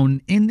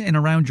stone in and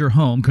around your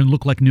home can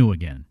look like new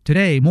again.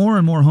 Today, more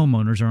and more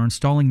homeowners are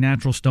installing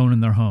natural stone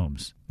in their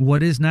homes.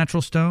 What is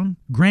natural stone?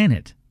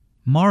 Granite,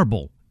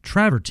 marble,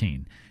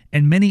 travertine,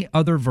 and many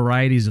other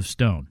varieties of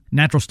stone.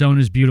 Natural stone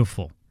is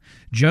beautiful.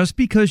 Just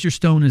because your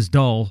stone is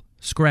dull,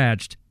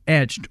 scratched,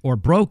 etched, or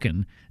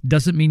broken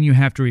doesn't mean you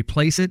have to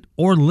replace it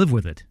or live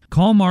with it.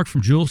 Call Mark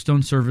from Jewel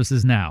Stone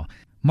Services now.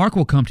 Mark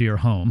will come to your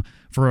home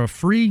for a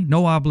free,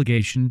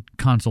 no-obligation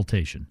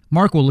consultation.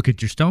 Mark will look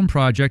at your stone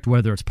project,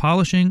 whether it's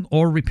polishing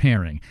or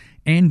repairing,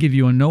 and give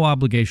you a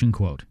no-obligation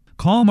quote.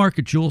 Call Mark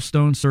at Jewel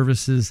Stone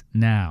Services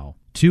now.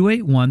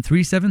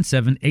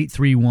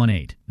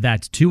 281-377-8318.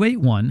 That's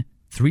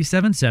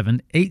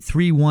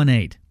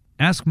 281-377-8318.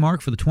 Ask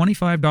Mark for the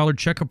 $25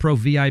 Check-A-Pro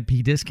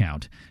VIP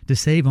discount to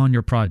save on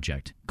your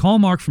project. Call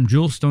Mark from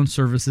Jewel Stone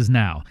Services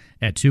now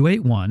at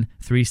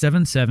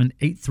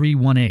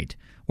 281-377-8318.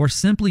 or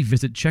simply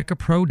visit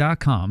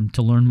Checkapro.com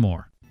to learn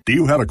more. Do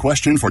you have a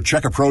question for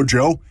Check-A-Pro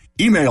Joe?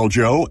 Email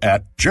Joe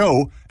at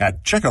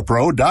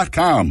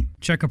Checkapro.com.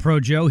 Check-A-Pro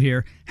Joe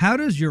here. How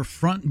does your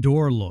front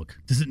door look?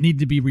 Does it need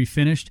to be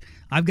refinished?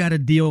 I've got a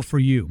deal for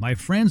you. My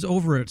friends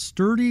over at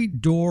Sturdy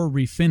Door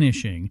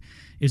Refinishing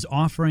is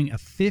offering a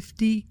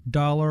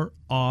 $50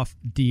 off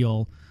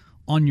deal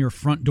on your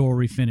front door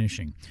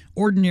refinishing.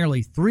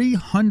 Ordinarily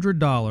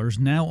 $300,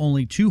 now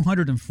only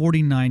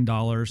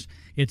 $249.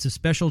 It's a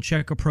special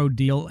Check-A-Pro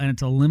deal, and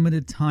it's a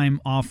limited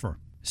time offer.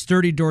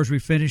 Sturdy Doors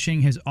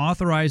Refinishing has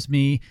authorized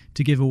me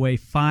to give away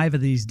 5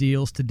 of these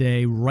deals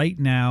today, right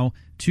now,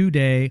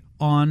 today,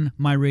 on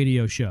my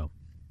radio show.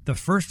 The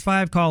first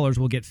 5 callers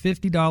will get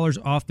 $50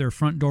 off their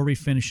front door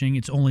refinishing.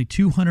 It's only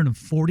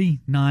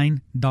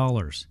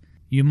 $249.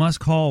 You must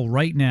call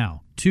right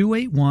now,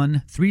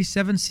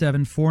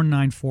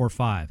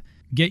 281-377-4945.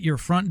 Get your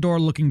front door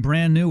looking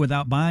brand new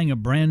without buying a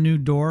brand new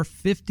door.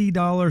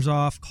 $50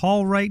 off.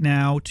 Call right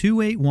now,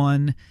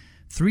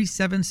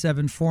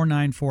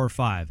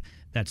 281-377-4945.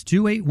 That's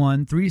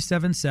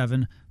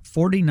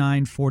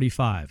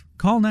 281-377-4945.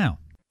 Call now.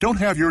 Don't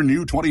have your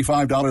new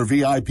 $25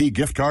 VIP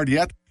gift card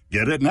yet?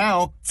 Get it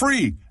now,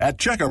 free at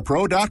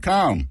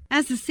Checkapro.com.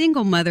 As a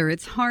single mother,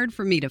 it's hard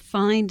for me to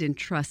find and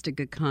trust a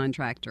good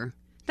contractor.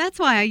 That's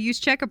why I use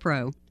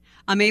Check-A-Pro.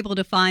 I'm able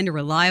to find a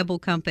reliable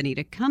company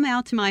to come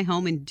out to my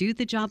home and do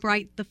the job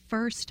right the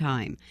first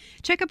time.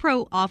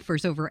 Check-A-Pro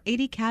offers over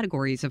 80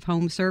 categories of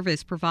home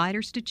service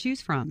providers to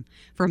choose from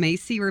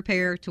AC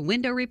repair to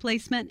window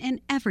replacement and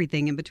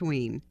everything in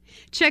between.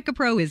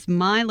 Check-A-Pro is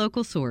my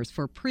local source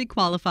for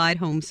pre-qualified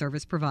home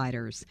service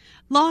providers.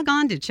 Log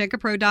on to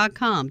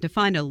Checkapro.com to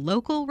find a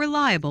local,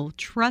 reliable,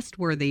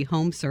 trustworthy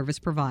home service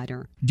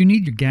provider. Do you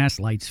need your gas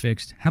lights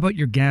fixed? How about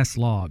your gas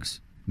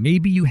logs?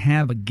 Maybe you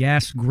have a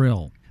gas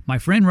grill. My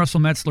friend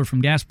Russell Metzler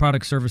from Gas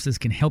Product Services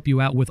can help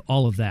you out with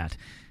all of that.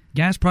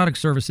 Gas Product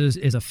Services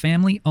is a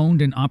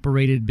family-owned and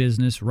operated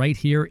business right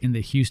here in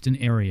the Houston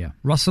area.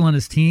 Russell and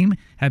his team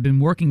have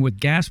been working with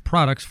gas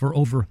products for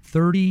over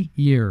 30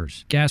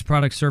 years. Gas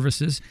Product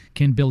Services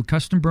can build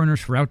custom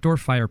burners for outdoor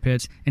fire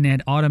pits and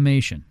add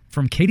automation.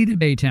 From Katy to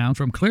Baytown,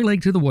 from Clear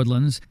Lake to the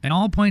Woodlands, and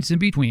all points in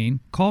between,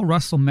 call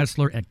Russell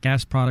Metzler at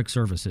Gas Product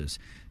Services.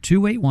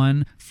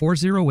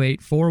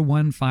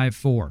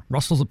 281-408-4154.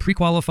 Russell's a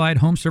pre-qualified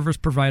home service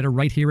provider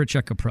right here at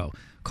Check-A-Pro.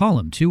 Call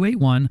him,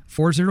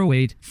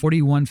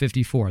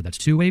 281-408-4154. That's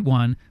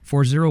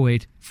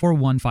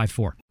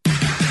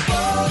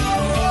 281-408-4154.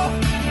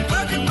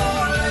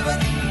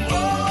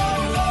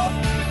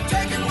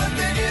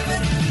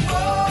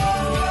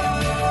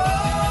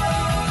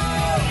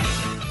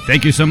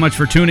 Thank you so much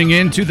for tuning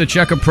in to the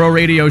Check-A-Pro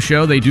radio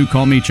show. They do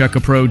call me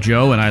Check-A-Pro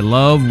Joe, and I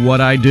love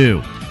what I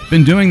do.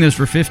 Been doing this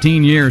for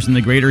 15 years in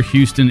the greater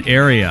Houston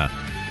area.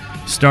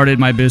 Started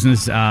my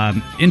business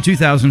in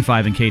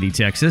 2005 in Katy,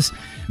 Texas.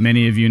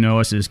 Many of you know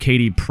us as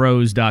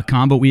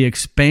KatyPros.com, but we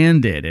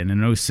expanded in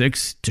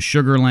 2006 to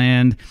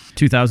Sugarland,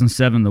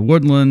 2007 the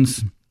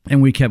Woodlands, and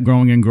we kept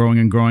growing and growing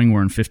and growing.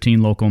 We're in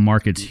 15 local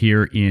markets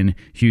here in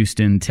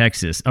Houston,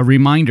 Texas. A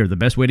reminder, the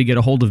best way to get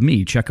a hold of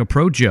me,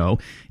 Check-A-Pro Joe,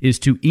 is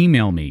to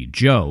email me,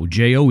 Joe,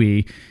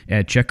 J-O-E,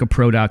 at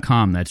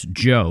checkapro.com. That's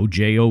Joe,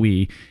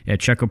 J-O-E, at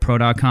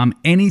checkapro.com.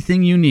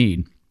 Anything you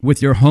need with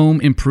your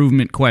home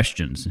improvement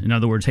questions. In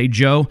other words, hey,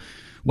 Joe,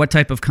 what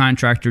type of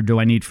contractor do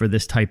I need for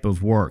this type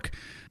of work?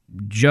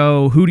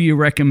 Joe, who do you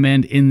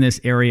recommend in this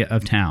area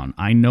of town?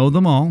 I know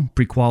them all,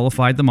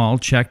 pre-qualified them all,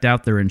 checked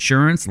out their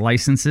insurance,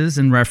 licenses,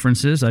 and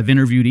references. I've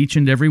interviewed each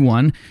and every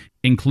one,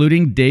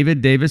 including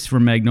David Davis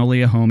from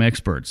Magnolia Home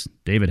Experts.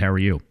 David, how are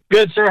you?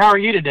 Good, sir. How are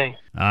you today?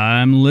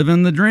 I'm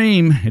living the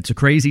dream. It's a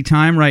crazy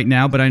time right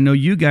now, but I know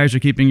you guys are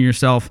keeping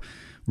yourself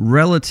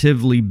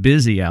relatively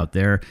busy out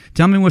there.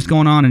 Tell me what's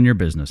going on in your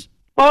business.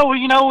 Well,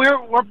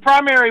 we're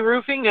primary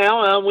roofing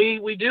now.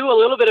 We do a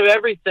little bit of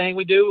everything.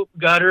 We do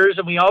gutters,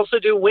 and we also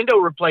do window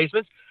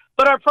replacements.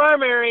 But our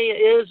primary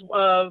is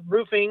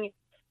roofing.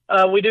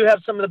 We do have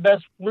some of the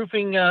best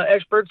roofing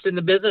experts in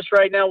the business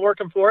right now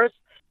working for us.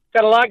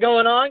 Got a lot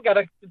going on. Got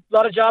a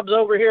lot of jobs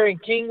over here in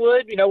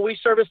Kingwood. We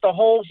service the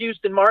whole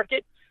Houston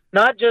market,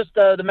 not just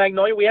the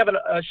Magnolia. We have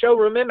a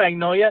showroom in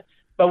Magnolia,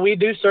 but we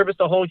do service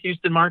the whole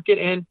Houston market,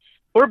 and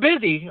we're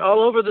busy all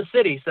over the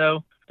city.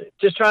 So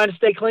just trying to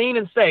stay clean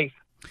and safe.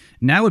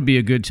 Now would be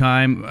a good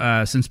time,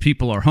 since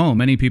people are home,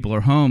 many people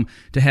are home,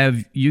 to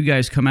have you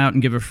guys come out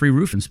and give a free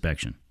roof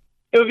inspection.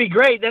 It would be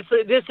great. This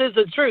is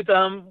the truth.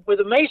 With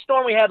the May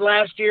storm we had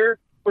last year,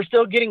 we're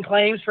still getting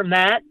claims from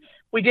that.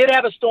 We did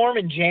have a storm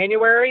in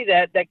January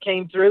that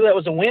came through. That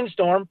was a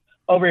windstorm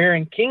over here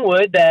in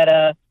Kingwood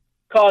that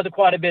caused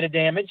quite a bit of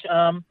damage.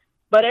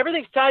 But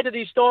everything's tied to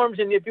these storms,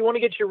 and if you want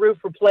to get your roof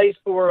replaced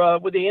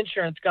with the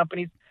insurance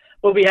companies,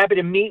 we'll be happy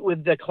to meet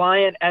with the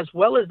client as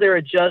well as their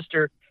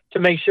adjuster to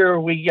make sure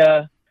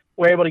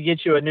we're able to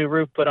get you a new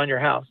roof put on your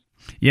house.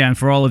 Yeah, and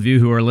for all of you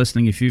who are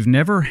listening, if you've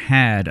never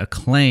had a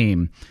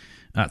claim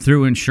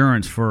through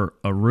insurance for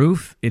a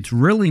roof, it's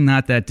really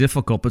not that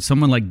difficult, but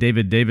someone like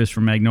David Davis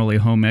from Magnolia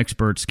Home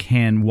Experts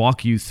can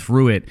walk you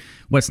through it.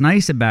 What's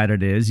nice about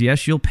it is,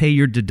 yes, you'll pay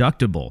your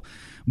deductible,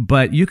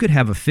 but you could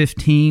have a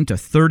 $15,000 to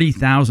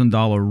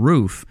 $30,000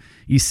 roof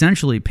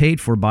essentially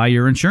paid for by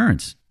your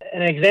insurance.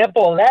 An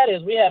example of that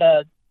is we had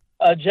a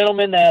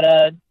gentleman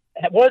that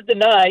was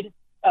denied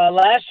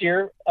last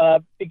year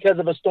because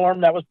of a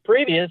storm that was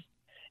previous,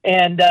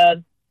 and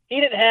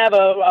he didn't have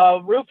a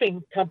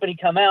roofing company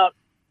come out,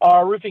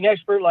 or a roofing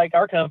expert like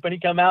our company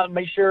come out and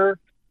make sure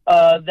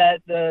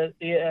that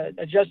the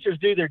adjusters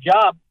do their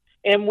job.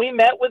 And we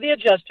met with the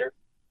adjuster,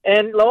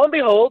 and lo and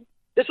behold,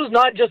 this was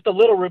not just a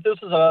little roof.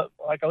 This was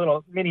like a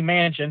little mini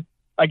mansion,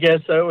 I guess.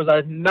 So it was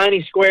a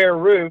 90 square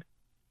roof.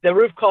 The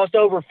roof cost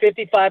over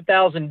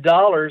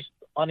 $55,000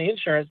 on the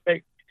insurance,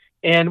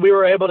 and we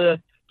were able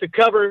to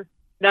cover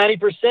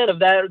 90% of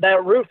that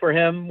roof for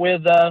him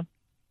with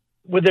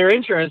their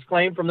insurance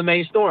claim from the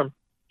May storm.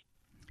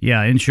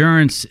 Yeah,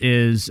 insurance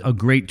is a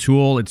great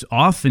tool. It's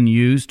often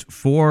used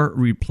for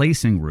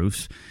replacing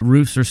roofs.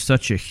 Roofs are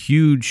such a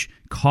huge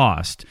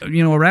cost.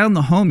 Around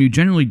the home, you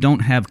generally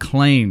don't have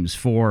claims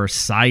for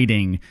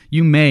siding.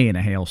 You may in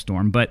a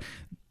hailstorm, but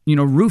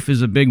roof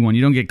is a big one.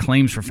 You don't get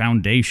claims for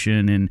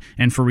foundation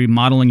and for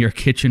remodeling your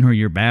kitchen or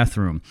your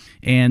bathroom.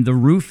 And the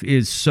roof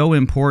is so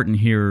important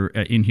here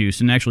in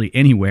Houston, actually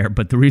anywhere,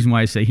 but the reason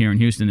why I say here in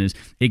Houston is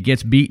it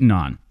gets beaten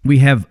on. We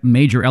have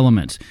major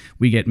elements.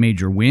 We get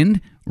major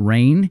wind,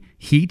 rain,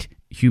 heat,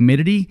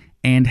 humidity,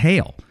 and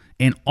hail.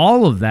 And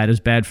all of that is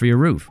bad for your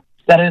roof.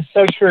 That is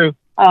so true.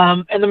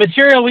 And the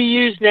material we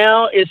use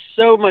now is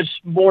so much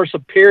more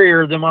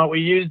superior than what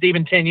we used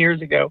even 10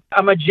 years ago.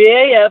 I'm a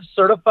GAF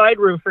certified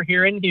roofer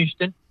here in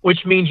Houston,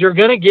 which means you're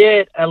going to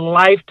get a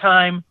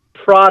lifetime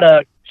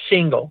product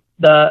shingle.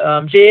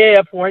 The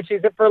GAF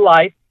warranties it for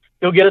life.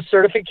 You'll get a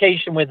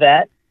certification with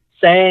that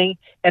and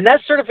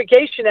that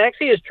certification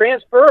actually is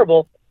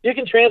transferable. You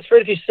can transfer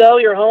it if you sell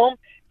your home.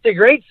 It's a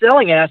great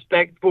selling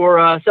aspect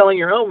for selling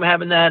your home,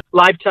 having that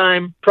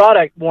lifetime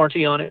product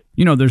warranty on it.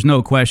 There's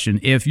no question.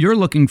 If you're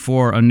looking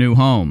for a new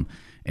home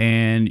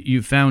and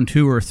you found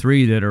 2 or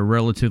 3 that are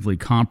relatively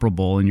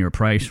comparable in your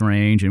price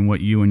range and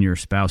what you and your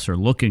spouse are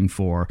looking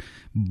for,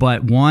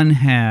 but one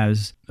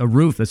has a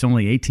roof that's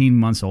only 18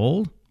 months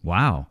old,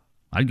 wow,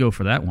 I'd go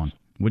for that one.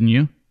 Wouldn't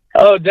you?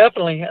 Oh,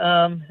 definitely.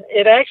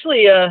 It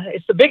actually,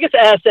 it's the biggest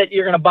asset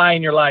you're going to buy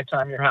in your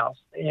lifetime, your house.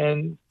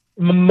 And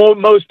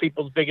most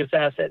people's biggest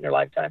asset in their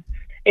lifetime.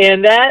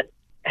 And that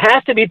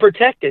has to be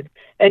protected.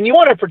 And you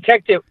want to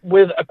protect it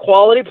with a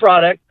quality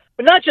product,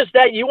 but not just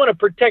that, you want to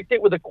protect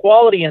it with a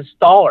quality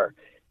installer,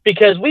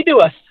 because we do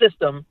a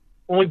system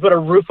when we put a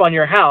roof on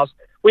your house.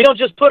 We don't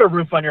just put a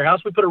roof on your house,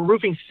 we put a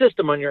roofing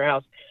system on your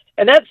house.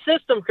 And that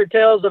system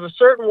curtails of a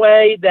certain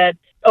way that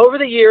over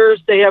the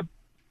years, they have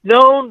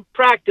known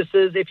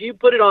practices. If you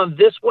put it on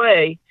this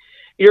way,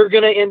 you're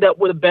going to end up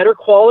with a better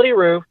quality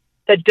roof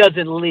that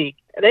doesn't leak.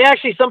 And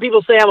some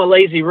people say I'm a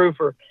lazy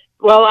roofer.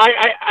 Well,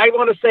 I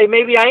want to say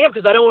maybe I am,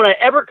 because I don't want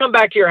to ever come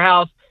back to your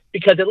house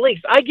because it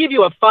leaks. I give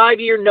you a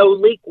 5-year no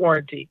leak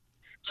warranty.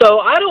 So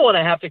I don't want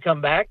to have to come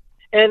back.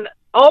 And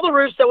all the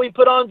roofs that we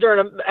put on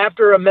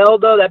after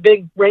Imelda, that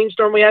big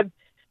rainstorm we had,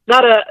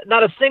 not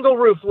a single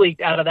roof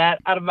leaked out of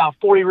about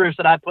 40 roofs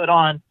that I put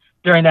on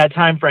during that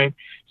time frame.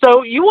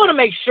 So you want to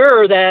make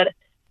sure that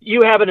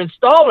you have an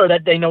installer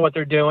that they know what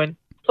they're doing.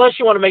 Plus,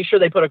 you want to make sure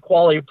they put a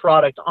quality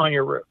product on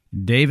your roof.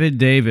 David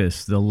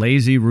Davis, the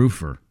lazy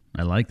roofer.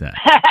 I like that.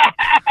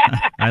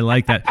 I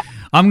like that.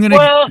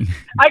 Well,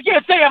 I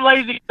can't say I'm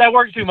lazy. I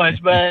work too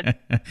much, but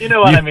you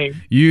know what I mean.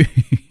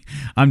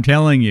 I'm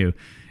telling you.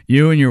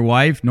 You and your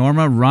wife,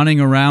 Norma,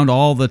 running around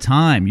all the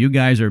time. You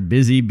guys are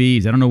busy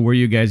bees. I don't know where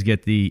you guys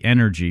get the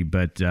energy,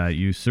 but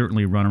you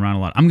certainly run around a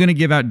lot. I'm going to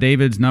give out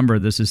David's number.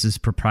 This is his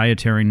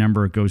proprietary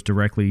number. It goes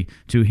directly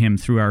to him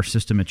through our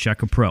system at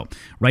Check-A-Pro.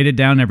 Write it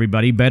down,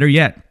 everybody. Better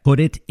yet, put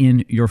it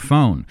in your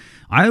phone.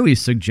 I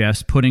always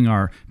suggest putting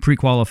our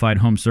pre-qualified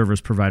home service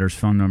provider's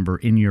phone number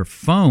in your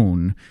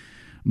phone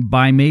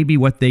by maybe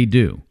what they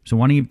do. So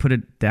why don't you put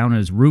it down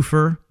as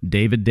Roofer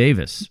David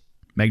Davis.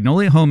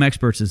 Magnolia Home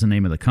Experts is the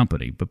name of the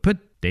company, but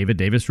put David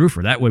Davis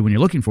Roofer. That way, when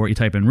you're looking for it, you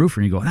type in roofer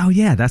and you go, oh,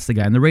 yeah, that's the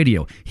guy on the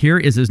radio. Here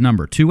is his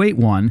number,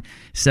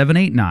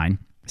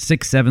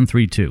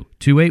 281-789-6732.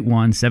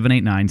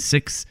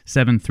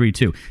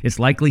 281-789-6732. It's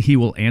likely he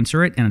will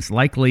answer it, and it's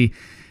likely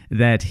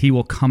that he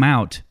will come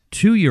out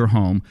to your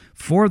home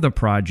for the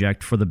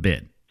project for the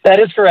bid. That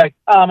is correct.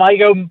 I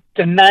go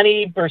to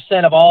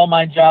 90% of all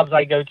my jobs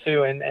I go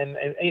to, and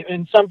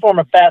in some form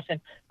of fashion,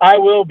 I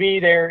will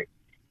be there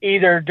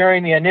either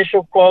during the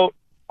initial quote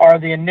or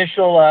the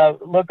initial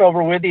look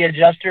over with the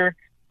adjuster,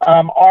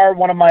 or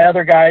one of my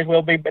other guys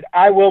will be, but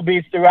I will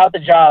be throughout the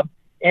job,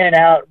 in and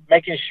out,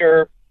 making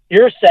sure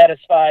you're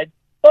satisfied,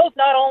 both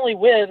not only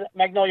with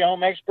Magnolia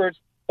Home Experts,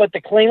 but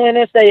the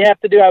cleanliness they have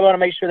to do. I want to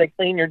make sure they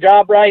clean your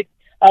job right.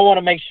 I want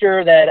to make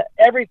sure that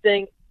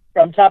everything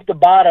from top to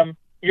bottom,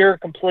 you're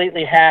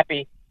completely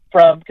happy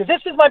because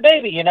this is my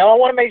baby, I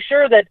want to make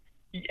sure that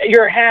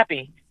you're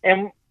happy,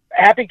 and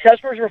happy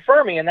customers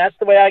refer me, and that's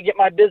the way I get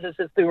my business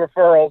is through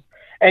referrals.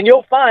 And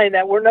you'll find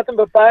that we're nothing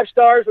but 5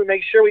 stars. We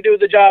make sure we do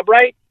the job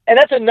right. And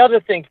that's another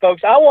thing,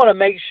 folks. I want to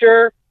make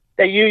sure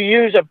that you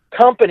use a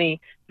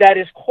company that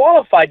is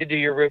qualified to do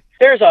your roof.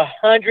 There's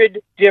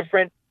 100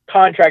 different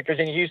contractors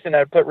in Houston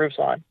that put roofs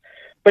on,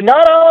 but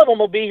not all of them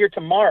will be here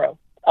tomorrow.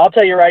 I'll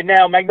tell you right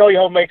now, Magnolia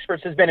Home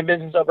Experts has been in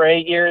business over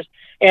 8 years,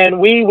 and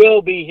we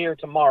will be here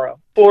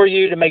tomorrow for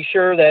you to make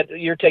sure that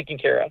you're taken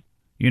care of.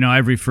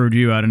 I've referred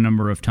you out a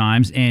number of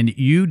times, and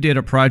you did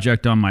a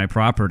project on my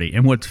property.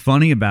 And what's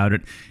funny about it,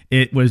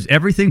 it was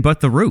everything but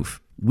the roof.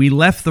 We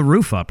left the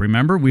roof up,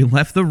 remember? We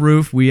left the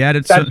roof. We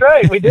added That's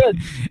right, we did.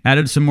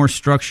 Added some more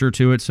structure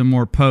to it, some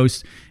more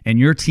posts, and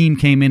your team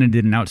came in and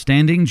did an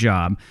outstanding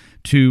job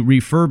to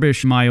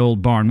refurbish my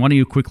old barn. Why don't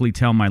you quickly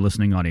tell my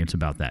listening audience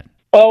about that?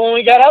 Well, when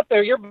we got up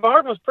there, your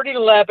barn was pretty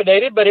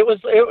dilapidated, but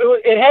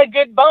it had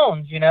good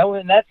bones,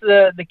 and that's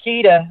the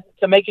key to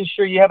making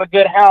sure you have a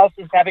good house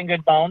is having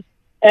good bones.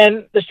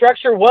 And the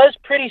structure was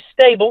pretty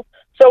stable,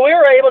 so we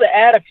were able to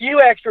add a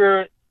few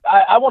extra.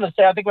 I want to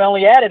say I think we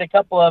only added a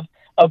couple of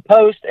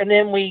posts, and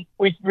then we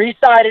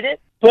re-sided it,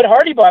 put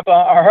hardy boards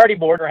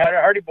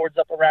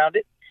up around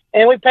it,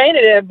 and we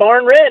painted it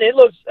barn red.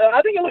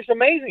 I think it looks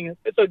amazing.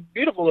 It's a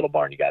beautiful little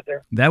barn you got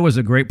there. That was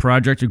a great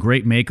project, a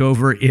great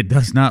makeover. It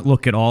does not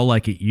look at all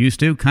like it used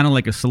to, kind of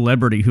like a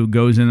celebrity who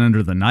goes in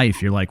under the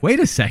knife. You're like,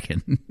 wait a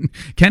second.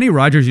 Kenny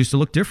Rogers used to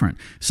look different.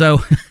 So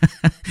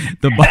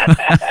the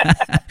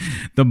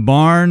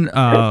barn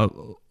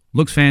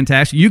looks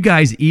fantastic. You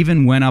guys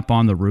even went up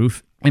on the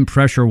roof and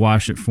pressure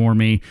washed it for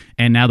me,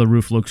 and now the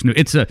roof looks new.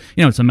 It's a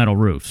metal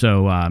roof,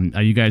 so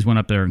you guys went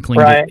up there and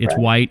cleaned it. It's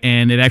white,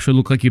 and it actually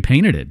looked like you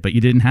painted it, but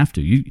you didn't have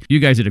to. You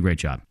guys did a great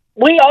job.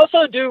 We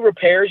also do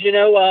repairs.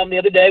 The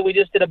other day we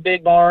just did a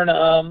big barn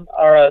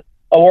or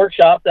a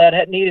workshop that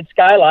had needed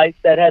skylights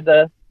that had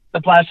the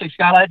plastic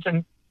skylights,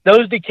 and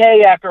those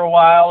decay after a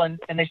while, and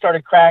they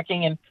started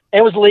cracking, and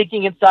it was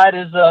leaking inside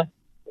his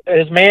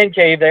man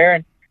cave there,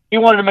 and he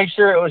wanted to make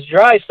sure it was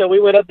dry, so we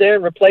went up there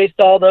and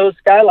replaced all those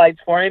skylights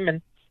for him. And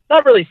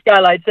not really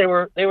skylights, they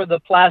were the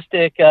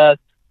plastic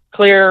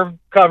clear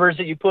covers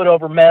that you put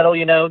over metal,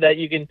 that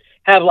you can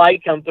have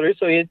light come through,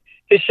 so his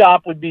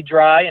shop would be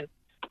dry. And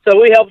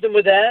so we helped him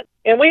with that.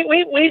 And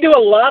we do a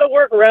lot of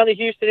work around the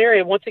Houston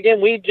area. Once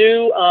again, we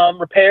do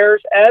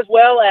repairs as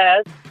well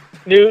as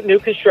new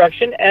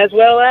construction, as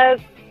well as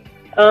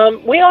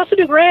we also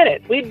do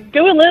granite. We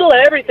do a little of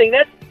everything.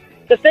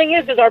 The thing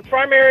is our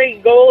primary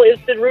goal is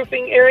the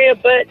roofing area,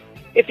 but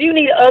if you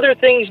need other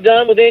things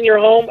done within your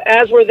home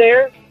as we're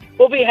there,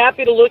 we'll be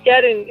happy to look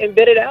at it and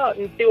bid it out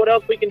and see what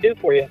else we can do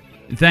for you.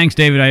 Thanks,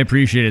 David. I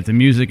appreciate it. The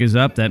music is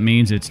up. That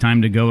means it's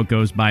time to go. It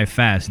goes by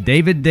fast.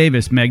 David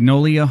Davis,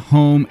 Magnolia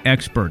Home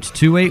Experts,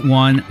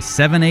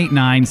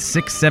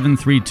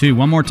 281-789-6732.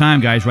 One more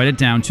time, guys. Write it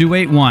down,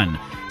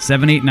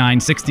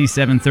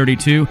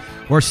 281-789-6732,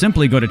 or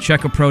simply go to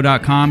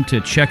checkapro.com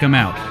to check them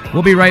out.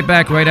 We'll be right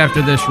back right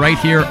after this, right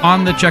here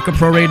on the Check A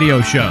Pro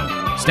Radio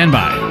Show. Stand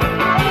by.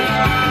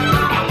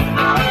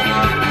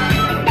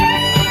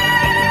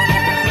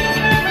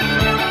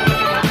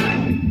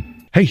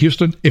 Hey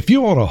Houston, if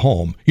you own a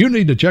home, you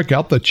need to check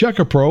out the Check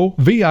A Pro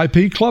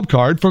VIP Club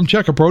Card from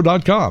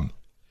checkapro.com.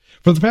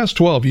 For the past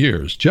 12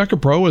 years, Check A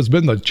Pro has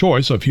been the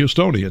choice of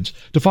Houstonians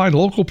to find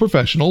local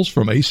professionals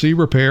from AC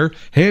repair,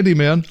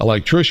 handymen,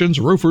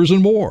 electricians, roofers,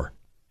 and more.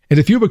 And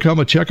if you become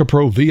a Check A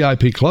Pro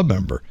VIP Club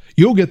member,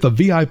 you'll get the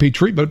VIP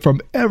treatment from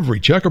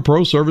every Check A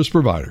Pro service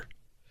provider.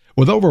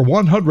 With over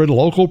 100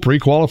 local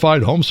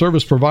pre-qualified home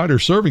service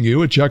providers serving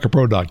you at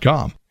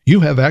checkapro.com, you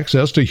have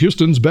access to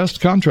Houston's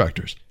best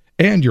contractors,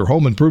 and your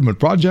home improvement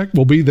project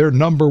will be their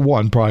number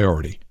one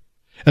priority.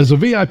 As a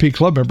VIP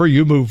club member,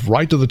 you move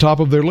right to the top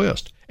of their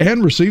list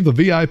and receive the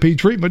VIP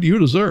treatment you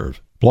deserve.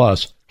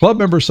 Plus, club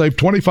members save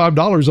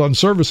 $25 on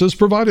services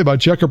provided by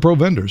Check A Pro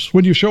vendors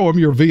when you show them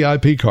your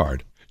VIP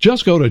card.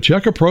 Just go to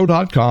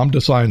checkapro.com to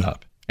sign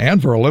up.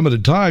 And for a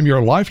limited time,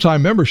 your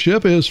lifetime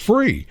membership is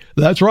free.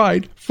 That's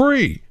right,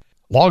 free.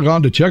 Log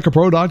on to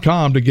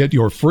checkapro.com to get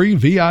your free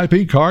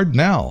VIP card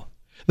now.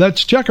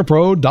 That's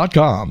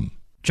checkapro.com.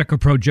 Check A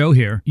Pro Joe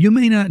here. You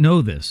may not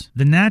know this.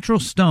 The natural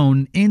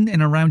stone in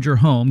and around your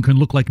home can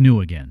look like new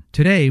again.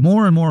 Today,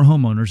 more and more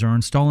homeowners are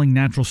installing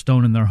natural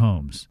stone in their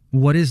homes.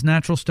 What is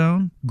natural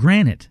stone?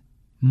 Granite,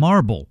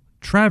 marble,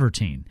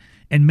 travertine,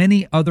 and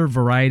many other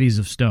varieties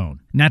of stone.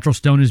 Natural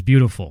stone is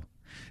beautiful.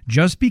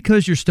 Just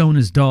because your stone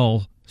is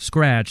dull,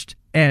 scratched,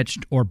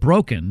 etched, or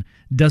broken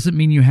doesn't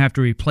mean you have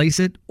to replace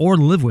it or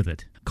live with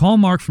it. Call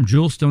Mark from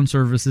Jewel Stone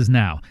Services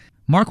now.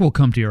 Mark will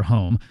come to your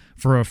home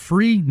for a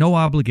free,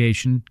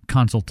 no-obligation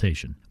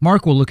consultation.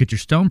 Mark will look at your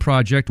stone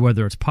project,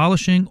 whether it's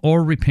polishing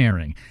or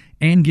repairing,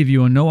 and give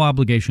you a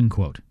no-obligation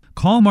quote.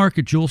 Call Mark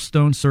at Jewel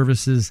Stone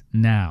Services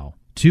now.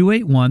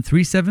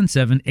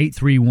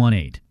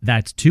 281-377-8318.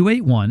 That's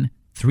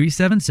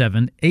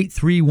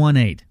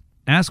 281-377-8318.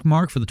 Ask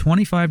Mark for the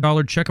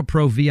 $25 Check A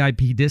Pro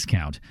VIP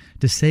discount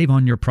to save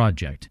on your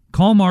project.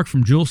 Call Mark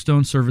from Jewel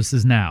Stone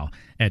Services now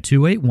at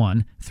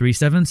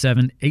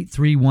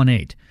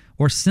 281-377-8318.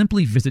 or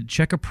simply visit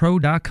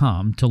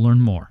checkapro.com to learn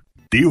more.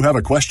 Do you have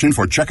a question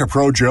for Check A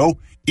Pro Joe?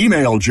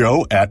 Email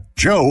Joe at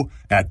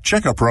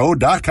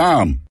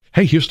checkapro.com.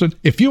 Hey Houston,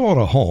 if you own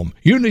a home,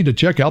 you need to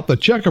check out the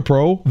Check A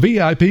Pro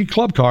VIP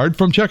Club Card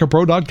from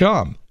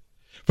checkapro.com.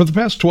 For the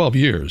past 12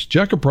 years,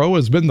 Check A Pro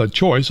has been the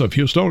choice of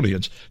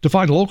Houstonians to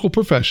find local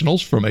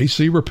professionals from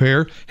AC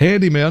repair,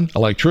 handymen,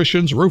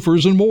 electricians,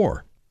 roofers, and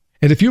more.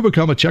 And if you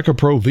become a Check A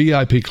Pro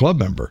VIP Club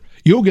member,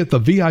 you'll get the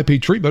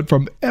VIP treatment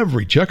from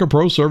every Check A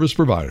Pro service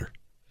provider.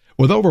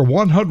 With over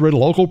 100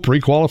 local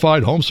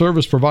pre-qualified home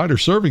service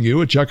providers serving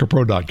you at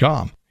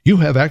checkapro.com, you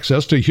have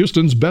access to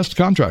Houston's best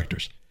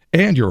contractors,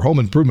 and your home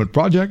improvement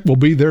project will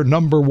be their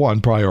number one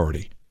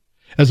priority.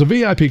 As a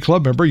VIP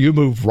Club member, you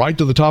move right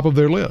to the top of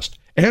their list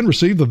and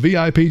receive the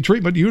VIP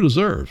treatment you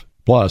deserve.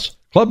 Plus,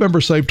 club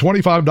members save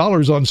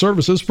 $25 on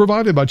services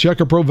provided by Check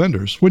A Pro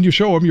vendors when you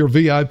show them your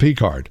VIP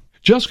card.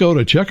 Just go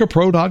to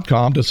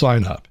checkapro.com to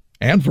sign up.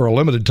 And for a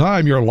limited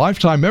time, your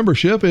lifetime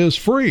membership is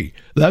free.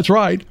 That's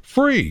right,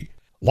 free.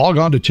 Log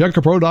on to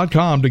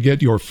checkapro.com to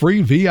get your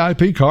free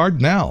VIP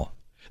card now.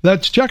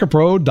 That's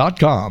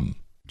checkapro.com.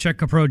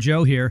 Check A Pro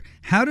Joe here.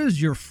 How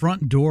does your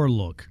front door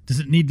look? Does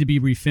it need to be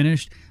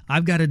refinished?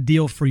 I've got a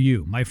deal for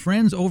you. My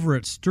friends over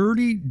at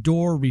Sturdy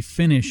Door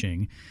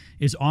Refinishing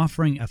is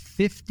offering a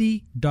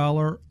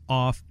 $50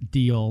 off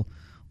deal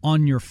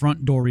on your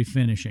front door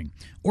refinishing.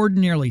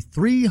 Ordinarily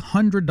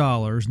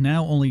 $300,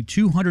 now only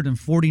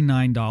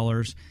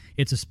 $249.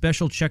 It's a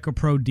special Check A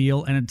Pro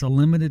deal, and it's a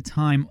limited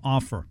time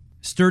offer.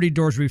 Sturdy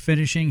Doors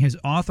Refinishing has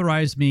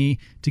authorized me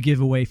to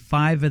give away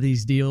 5 of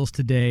these deals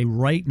today,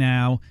 right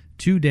now,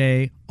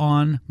 today,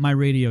 on my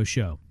radio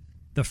show.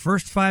 The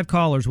first 5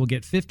 callers will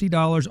get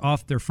 $50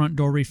 off their front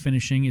door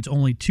refinishing. It's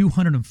only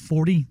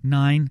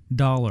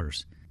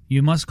 $249.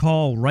 You must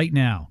call right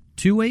now.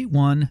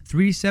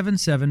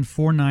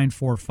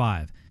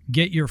 281-377-4945.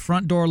 Get your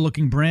front door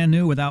looking brand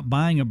new without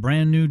buying a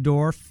brand new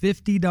door.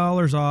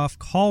 $50 off.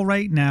 Call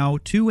right now.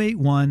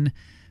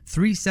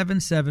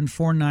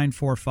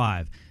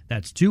 281-377-4945.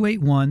 That's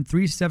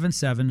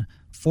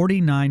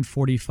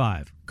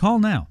 281-377-4945. Call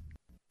now.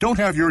 Don't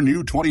have your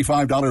new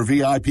 $25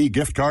 VIP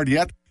gift card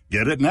yet?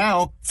 Get it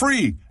now,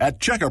 free at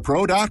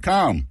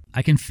checkapro.com.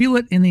 I can feel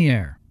it in the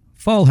air.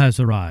 Fall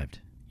has arrived.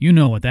 You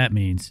know what that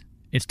means.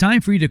 It's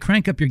time for you to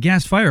crank up your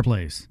gas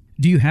fireplace.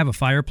 Do you have a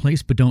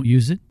fireplace but don't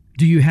use it?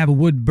 Do you have a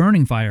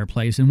wood-burning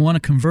fireplace and want to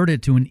convert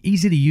it to an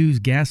easy-to-use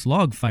gas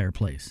log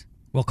fireplace?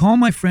 Well, call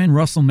my friend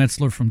Russell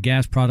Metzler from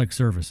Gas Product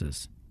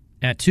Services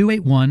at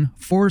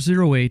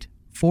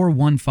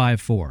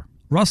 281-408-4154.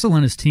 Russell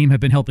and his team have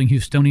been helping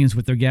Houstonians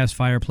with their gas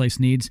fireplace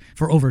needs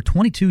for over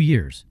 22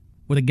 years.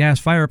 With a gas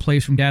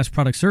fireplace from Gas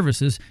Product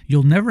Services,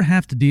 you'll never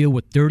have to deal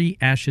with dirty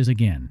ashes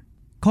again.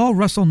 Call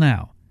Russell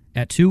now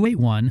at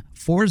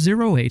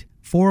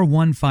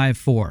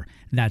 281-408-4154.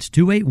 That's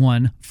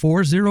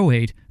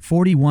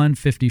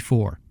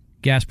 281-408-4154.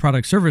 Gas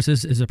Product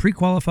Services is a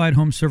pre-qualified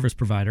home service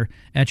provider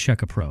at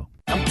Check-A-Pro.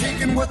 I'm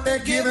taking what they're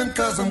giving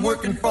because I'm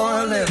working for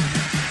a living.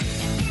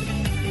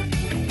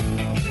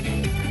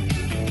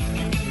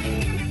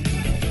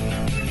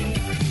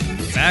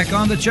 Back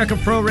on the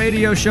Check-A-Pro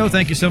radio show.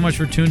 Thank you so much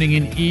for tuning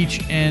in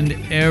each and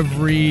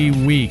every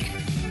week.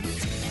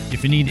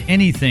 If you need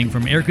anything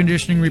from air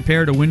conditioning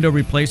repair to window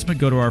replacement,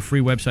 go to our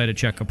free website at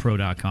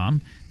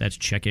checkapro.com. That's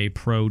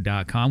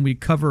checkapro.com. We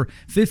cover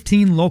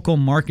 15 local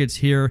markets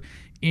here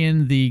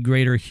in the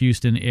greater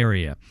Houston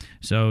area.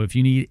 So if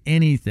you need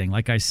anything,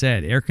 like I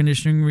said, air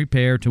conditioning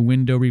repair to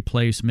window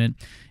replacement,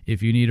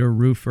 if you need a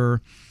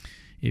roofer,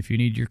 if you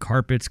need your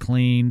carpets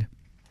cleaned,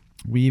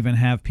 we even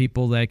have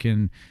people that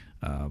can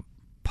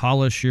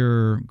polish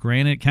your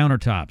granite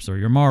countertops or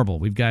your marble.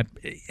 We've got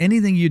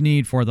anything you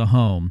need for the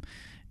home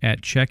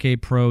at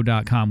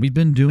checkapro.com. We've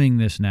been doing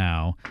this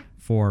now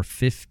for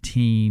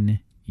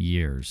 15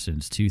 years,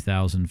 since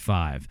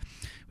 2005.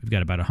 We've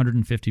got about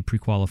 150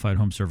 pre-qualified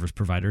home service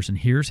providers, and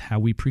here's how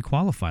we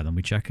pre-qualify them.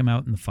 We check them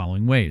out in the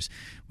following ways.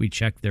 We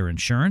check their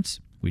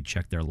insurance, we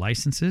check their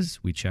licenses,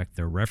 we check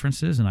their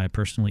references, and I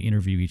personally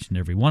interview each and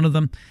every one of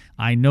them.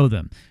 I know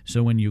them.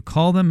 So when you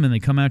call them and they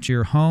come out to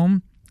your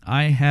home,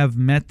 I have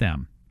met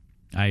them.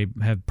 I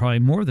have probably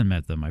more than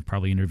met them. I've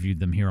probably interviewed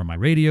them here on my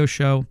radio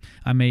show.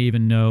 I may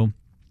even know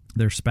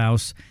their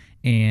spouse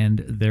and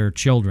their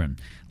children.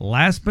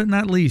 Last but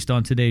not least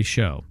on today's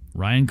show,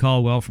 Ryan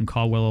Colwell from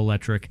Colwell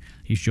Electric.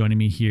 He's joining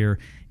me here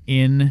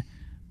in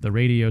the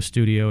radio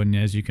studio, and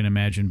as you can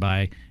imagine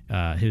by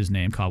his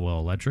name, Colwell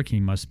Electric, he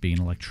must be an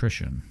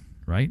electrician,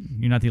 right?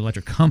 You're not the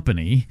electric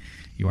company.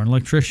 You are an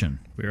electrician.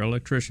 We are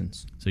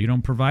electricians. So you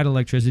don't provide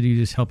electricity, you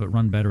just help it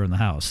run better in the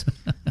house.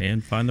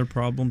 And find their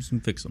problems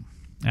and fix them.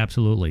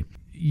 Absolutely.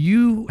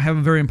 You have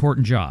a very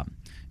important job.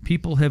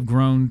 People have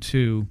grown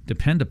to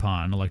depend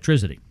upon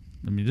electricity.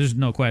 I mean, there's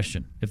no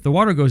question. If the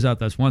water goes out,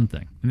 that's one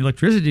thing. When the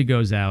electricity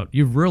goes out,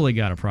 you've really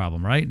got a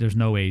problem, right? There's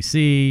no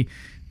AC.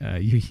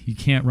 You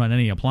can't run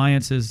any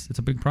appliances. It's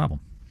a big problem.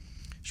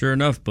 Sure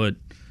enough, but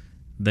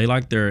they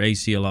like their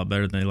AC a lot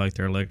better than they like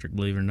their electric,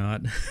 believe it or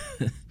not.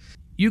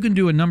 You can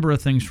do a number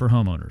of things for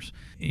homeowners.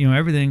 You know,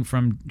 everything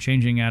from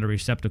changing out a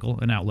receptacle,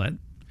 an outlet,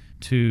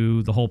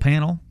 to the whole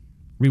panel,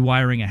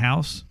 rewiring a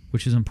house,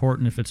 which is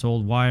important if it's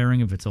old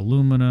wiring, if it's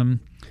aluminum,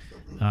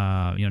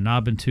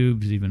 knob and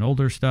tubes, even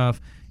older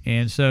stuff.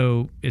 And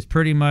so it's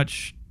pretty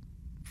much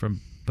from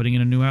putting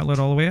in a new outlet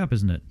all the way up,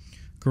 isn't it?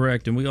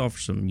 Correct. And we offer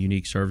some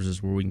unique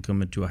services where we can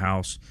come into a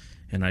house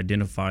and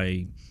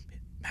identify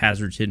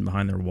hazards hidden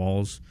behind their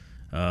walls.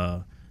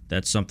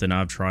 That's something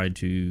I've tried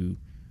to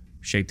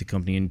shape the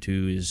company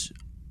into, is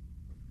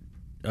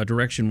a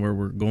direction where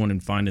we're going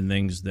and finding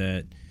things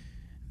that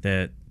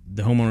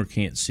the homeowner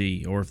can't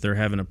see, or if they're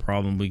having a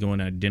problem, we go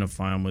and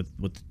identify them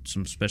with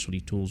some specialty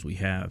tools we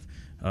have.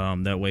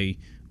 That way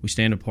we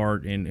stand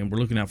apart and we're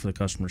looking out for the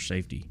customer's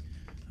safety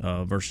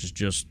versus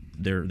just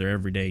their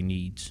everyday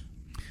needs.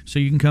 So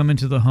you can come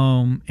into the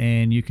home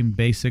and you can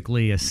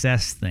basically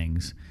assess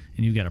things,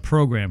 and you've got a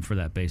program for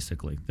that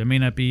basically. There may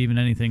not be even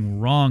anything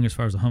wrong as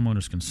far as the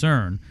homeowner's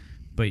concerned,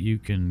 but you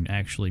can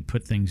actually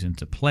put things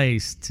into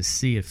place to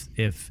see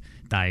if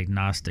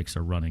diagnostics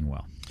are running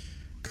well.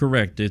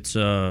 Correct. It's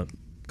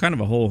kind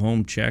of a whole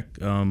home check.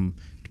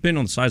 Depending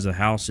on the size of the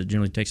house, it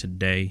generally takes a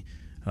day.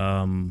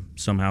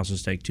 Some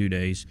houses take 2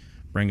 days.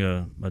 Bring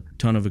a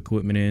ton of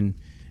equipment in,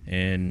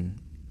 and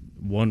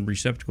one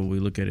receptacle, we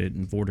look at it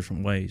in 4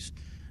 different ways.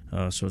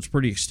 So it's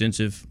pretty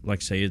extensive. Like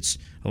I say, it's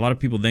a lot of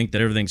people think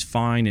that everything's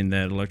fine and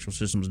that electrical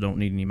systems don't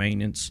need any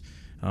maintenance.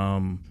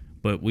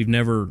 But we've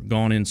never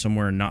gone in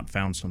somewhere and not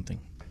found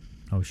something.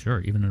 Oh, sure.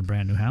 Even in a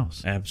brand new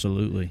house.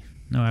 Absolutely.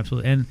 No,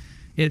 absolutely. And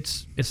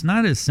it's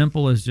not as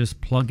simple as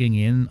just plugging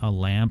in a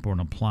lamp or an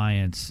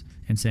appliance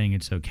and saying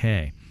it's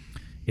okay.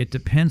 It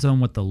depends on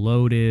what the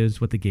load is,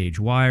 what the gauge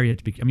wire.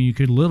 You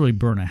could literally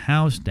burn a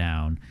house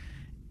down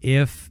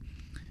if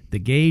the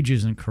gauge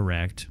isn't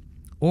correct,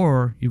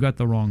 or you've got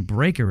the wrong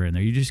breaker in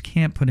there. You just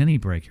can't put any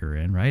breaker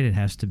in, right? It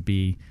has to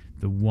be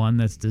the one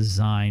that's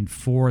designed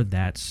for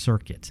that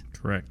circuit.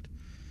 Correct.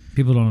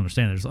 People don't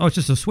understand it. It's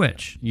just a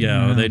switch.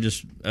 Yeah, they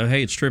just,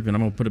 hey, it's tripping.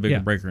 I'm going to put a bigger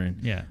breaker in.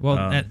 Yeah, well,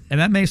 and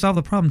that may solve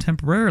the problem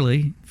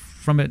temporarily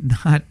from it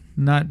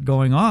not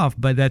going off,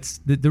 but that's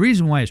the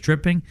reason why it's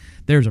tripping.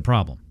 There's a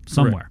problem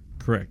somewhere.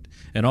 Correct.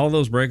 And all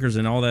those breakers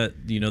and all that,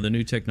 the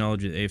new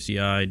technology, the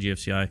AFCI,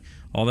 GFCI,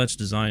 all that's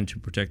designed to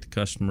protect the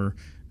customer,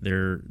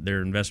 their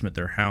investment,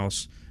 their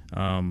house.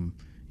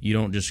 You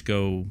don't just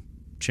go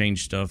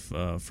change stuff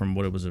from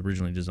what it was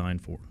originally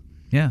designed for.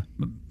 Yeah.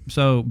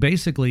 So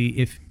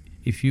basically,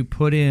 if you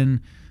put in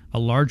a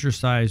larger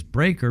size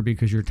breaker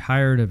because you're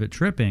tired of it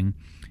tripping,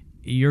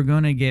 you're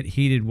going to get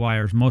heated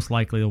wires. Most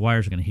likely the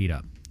wires are going to heat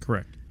up.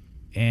 Correct.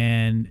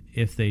 And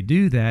if they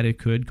do that, it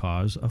could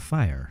cause a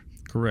fire.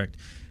 Correct.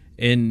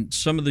 And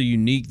some of the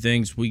unique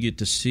things we get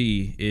to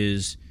see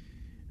is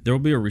there will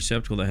be a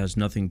receptacle that has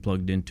nothing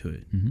plugged into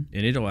it, and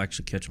it'll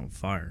actually catch on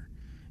fire.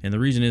 And the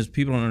reason is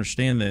people don't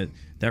understand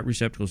that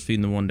receptacle is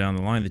feeding the one down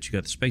the line that you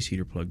got the space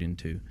heater plugged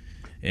into.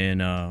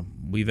 And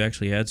we've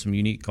actually had some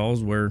unique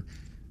calls where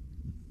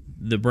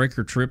the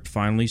breaker tripped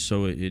finally,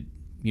 so it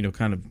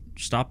kind of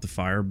stopped the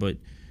fire. But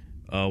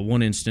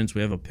one instance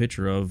we have a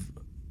picture of,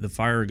 the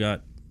fire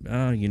got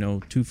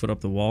 2 foot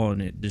up the wall,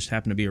 and it just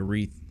happened to be a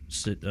wreath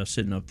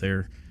sitting up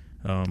there.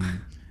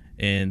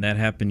 And that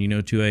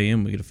happened, 2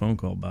 a.m. we get a phone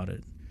call about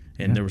it,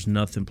 and there was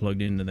nothing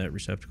plugged into that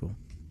receptacle.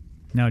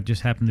 Now, it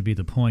just happened to be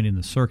the point in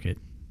the circuit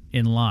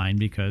in line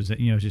because, as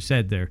you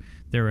said,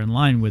 they're in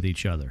line with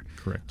each other.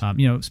 Correct.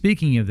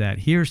 Speaking of that,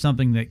 here's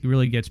something that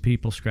really gets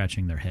people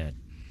scratching their head.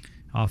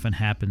 Often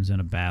happens in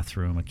a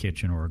bathroom, a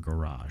kitchen, or a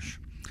garage.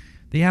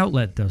 The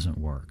outlet doesn't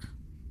work.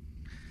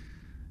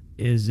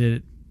 Is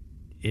it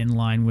in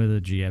line with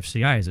a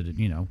GFCI? Is it,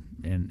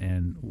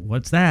 and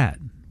what's that?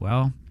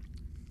 Well,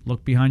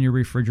 look behind your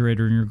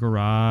refrigerator in your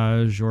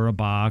garage or a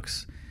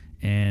box,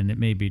 and it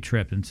may be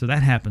tripped. And so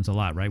that happens a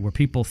lot, right, where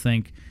people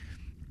think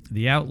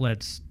the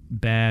outlet's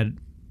bad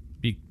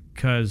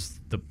because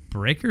the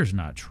breaker's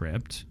not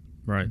tripped.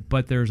 Right.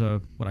 But there's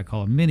what I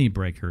call a mini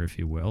breaker, if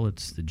you will.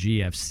 It's the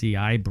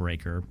GFCI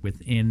breaker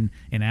within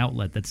an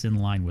outlet that's in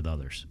line with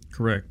others.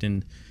 Correct.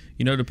 And,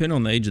 depending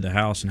on the age of the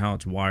house and how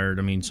it's wired,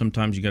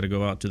 sometimes you got to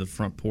go out to the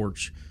front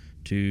porch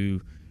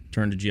to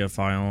turn the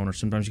GFI on, or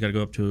sometimes you got to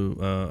go up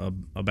to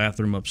a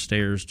bathroom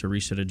upstairs to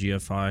reset a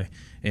GFI.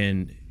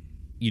 And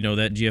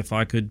that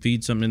GFI could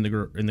feed something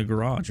in the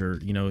garage, or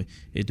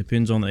it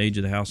depends on the age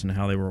of the house and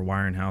how they were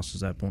wiring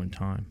houses at that point in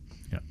time.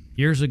 Yeah.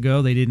 Years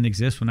ago, they didn't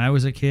exist. When I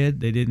was a kid,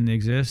 they didn't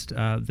exist.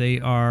 They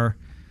are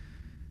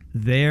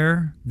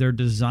there. They're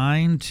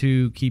designed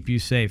to keep you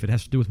safe. It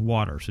has to do with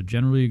water. So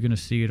generally, you're going to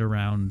see it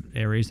around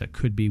areas that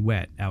could be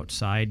wet.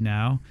 Outside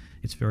now,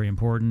 it's very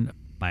important.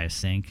 By a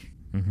sink,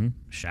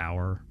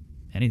 shower,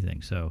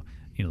 anything. So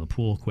the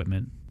pool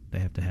equipment, they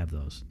have to have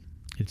those.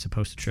 It's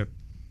supposed to trip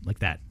like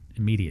that,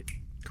 immediate.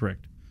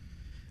 Correct.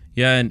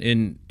 Yeah,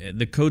 and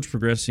the code's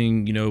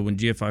progressing. When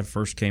GFI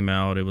first came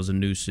out, it was a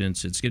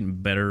nuisance. It's getting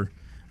better.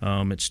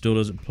 It still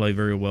doesn't play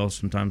very well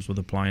sometimes with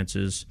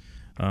appliances.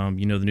 The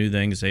new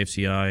thing is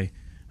GFCI.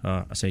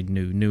 I say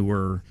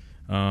newer.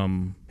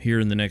 Here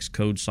in the next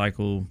code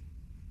cycle,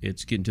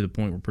 it's getting to the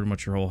point where pretty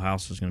much your whole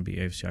house is going to be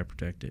GFCI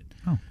protected.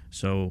 Oh.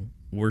 So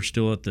we're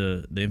still at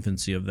the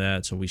infancy of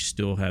that, so we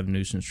still have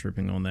nuisance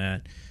tripping on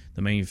that.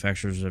 The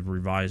manufacturers have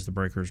revised the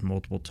breakers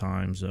multiple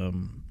times.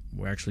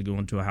 We're actually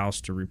going to a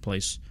house to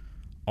replace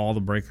all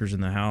the breakers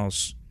in the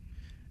house.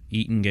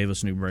 Eaton gave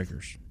us new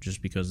breakers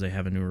just because they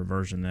have a newer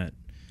version that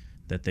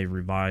they've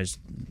revised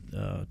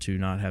to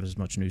not have as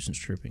much nuisance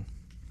tripping.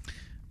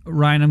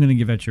 Ryan, I'm going to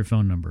give out your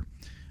phone number.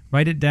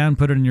 Write it down,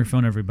 put it in your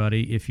phone,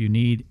 everybody, if you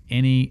need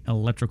any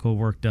electrical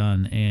work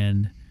done,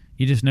 and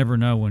you just never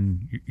know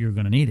when you're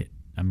going to need it.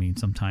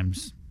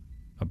 Sometimes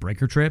a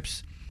breaker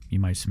trips. You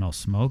might smell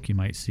smoke. You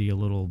might see a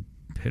little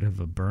bit of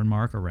a burn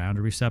mark around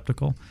a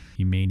receptacle.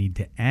 You may need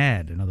to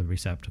add another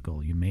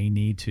receptacle. You may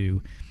need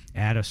to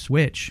add a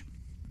switch.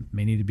 It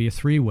may need to be a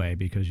 3-way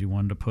because you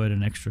wanted to put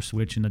an extra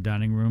switch in the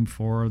dining room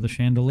for the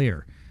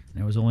chandelier. And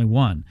there was only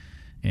one.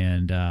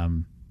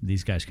 And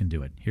these guys can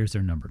do it. Here's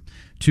their number,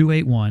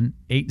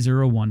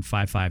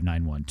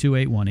 281-801-5591,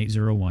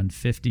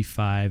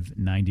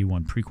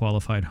 281-801-5591,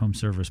 pre-qualified home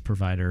service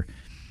provider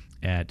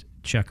at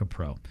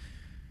Check-A-Pro.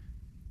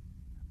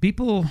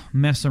 People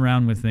mess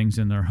around with things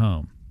in their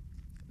home.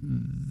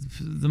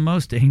 The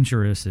most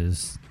dangerous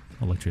is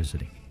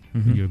electricity.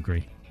 Do you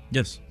agree?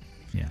 Yes.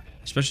 Yeah.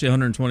 Especially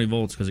 120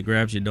 volts because it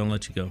grabs you, don't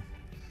let you go.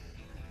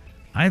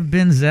 I've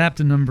been zapped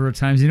a number of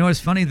times.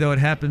 It's funny, though. It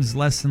happens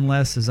less and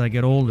less as I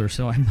get older,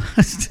 so I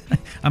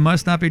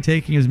must not be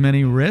taking as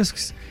many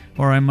risks,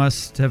 or I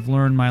must have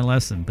learned my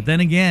lesson. But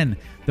then again,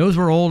 those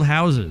were old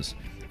houses.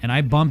 And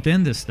I bumped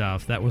into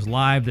stuff that was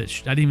live that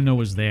I didn't even know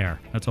was there.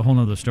 That's a whole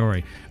nother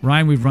story.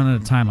 Ryan, we've run out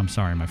of time. I'm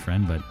sorry, my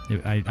friend, but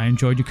I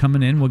enjoyed you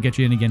coming in. We'll get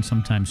you in again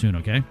sometime soon,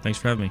 okay? Thanks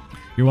for having me.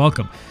 You're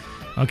welcome.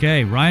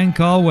 Okay, Ryan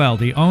Colwell,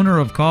 the owner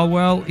of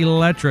Colwell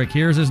Electric.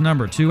 Here's his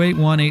number,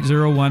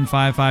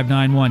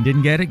 281-801-5591.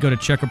 Didn't get it? Go to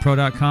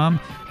checkapro.com,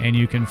 and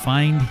you can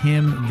find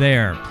him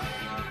there.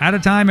 Out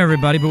of time,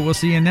 everybody, but we'll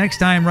see you next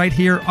time right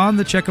here on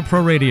the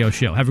Check-A-Pro Radio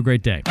Show. Have a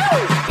great day.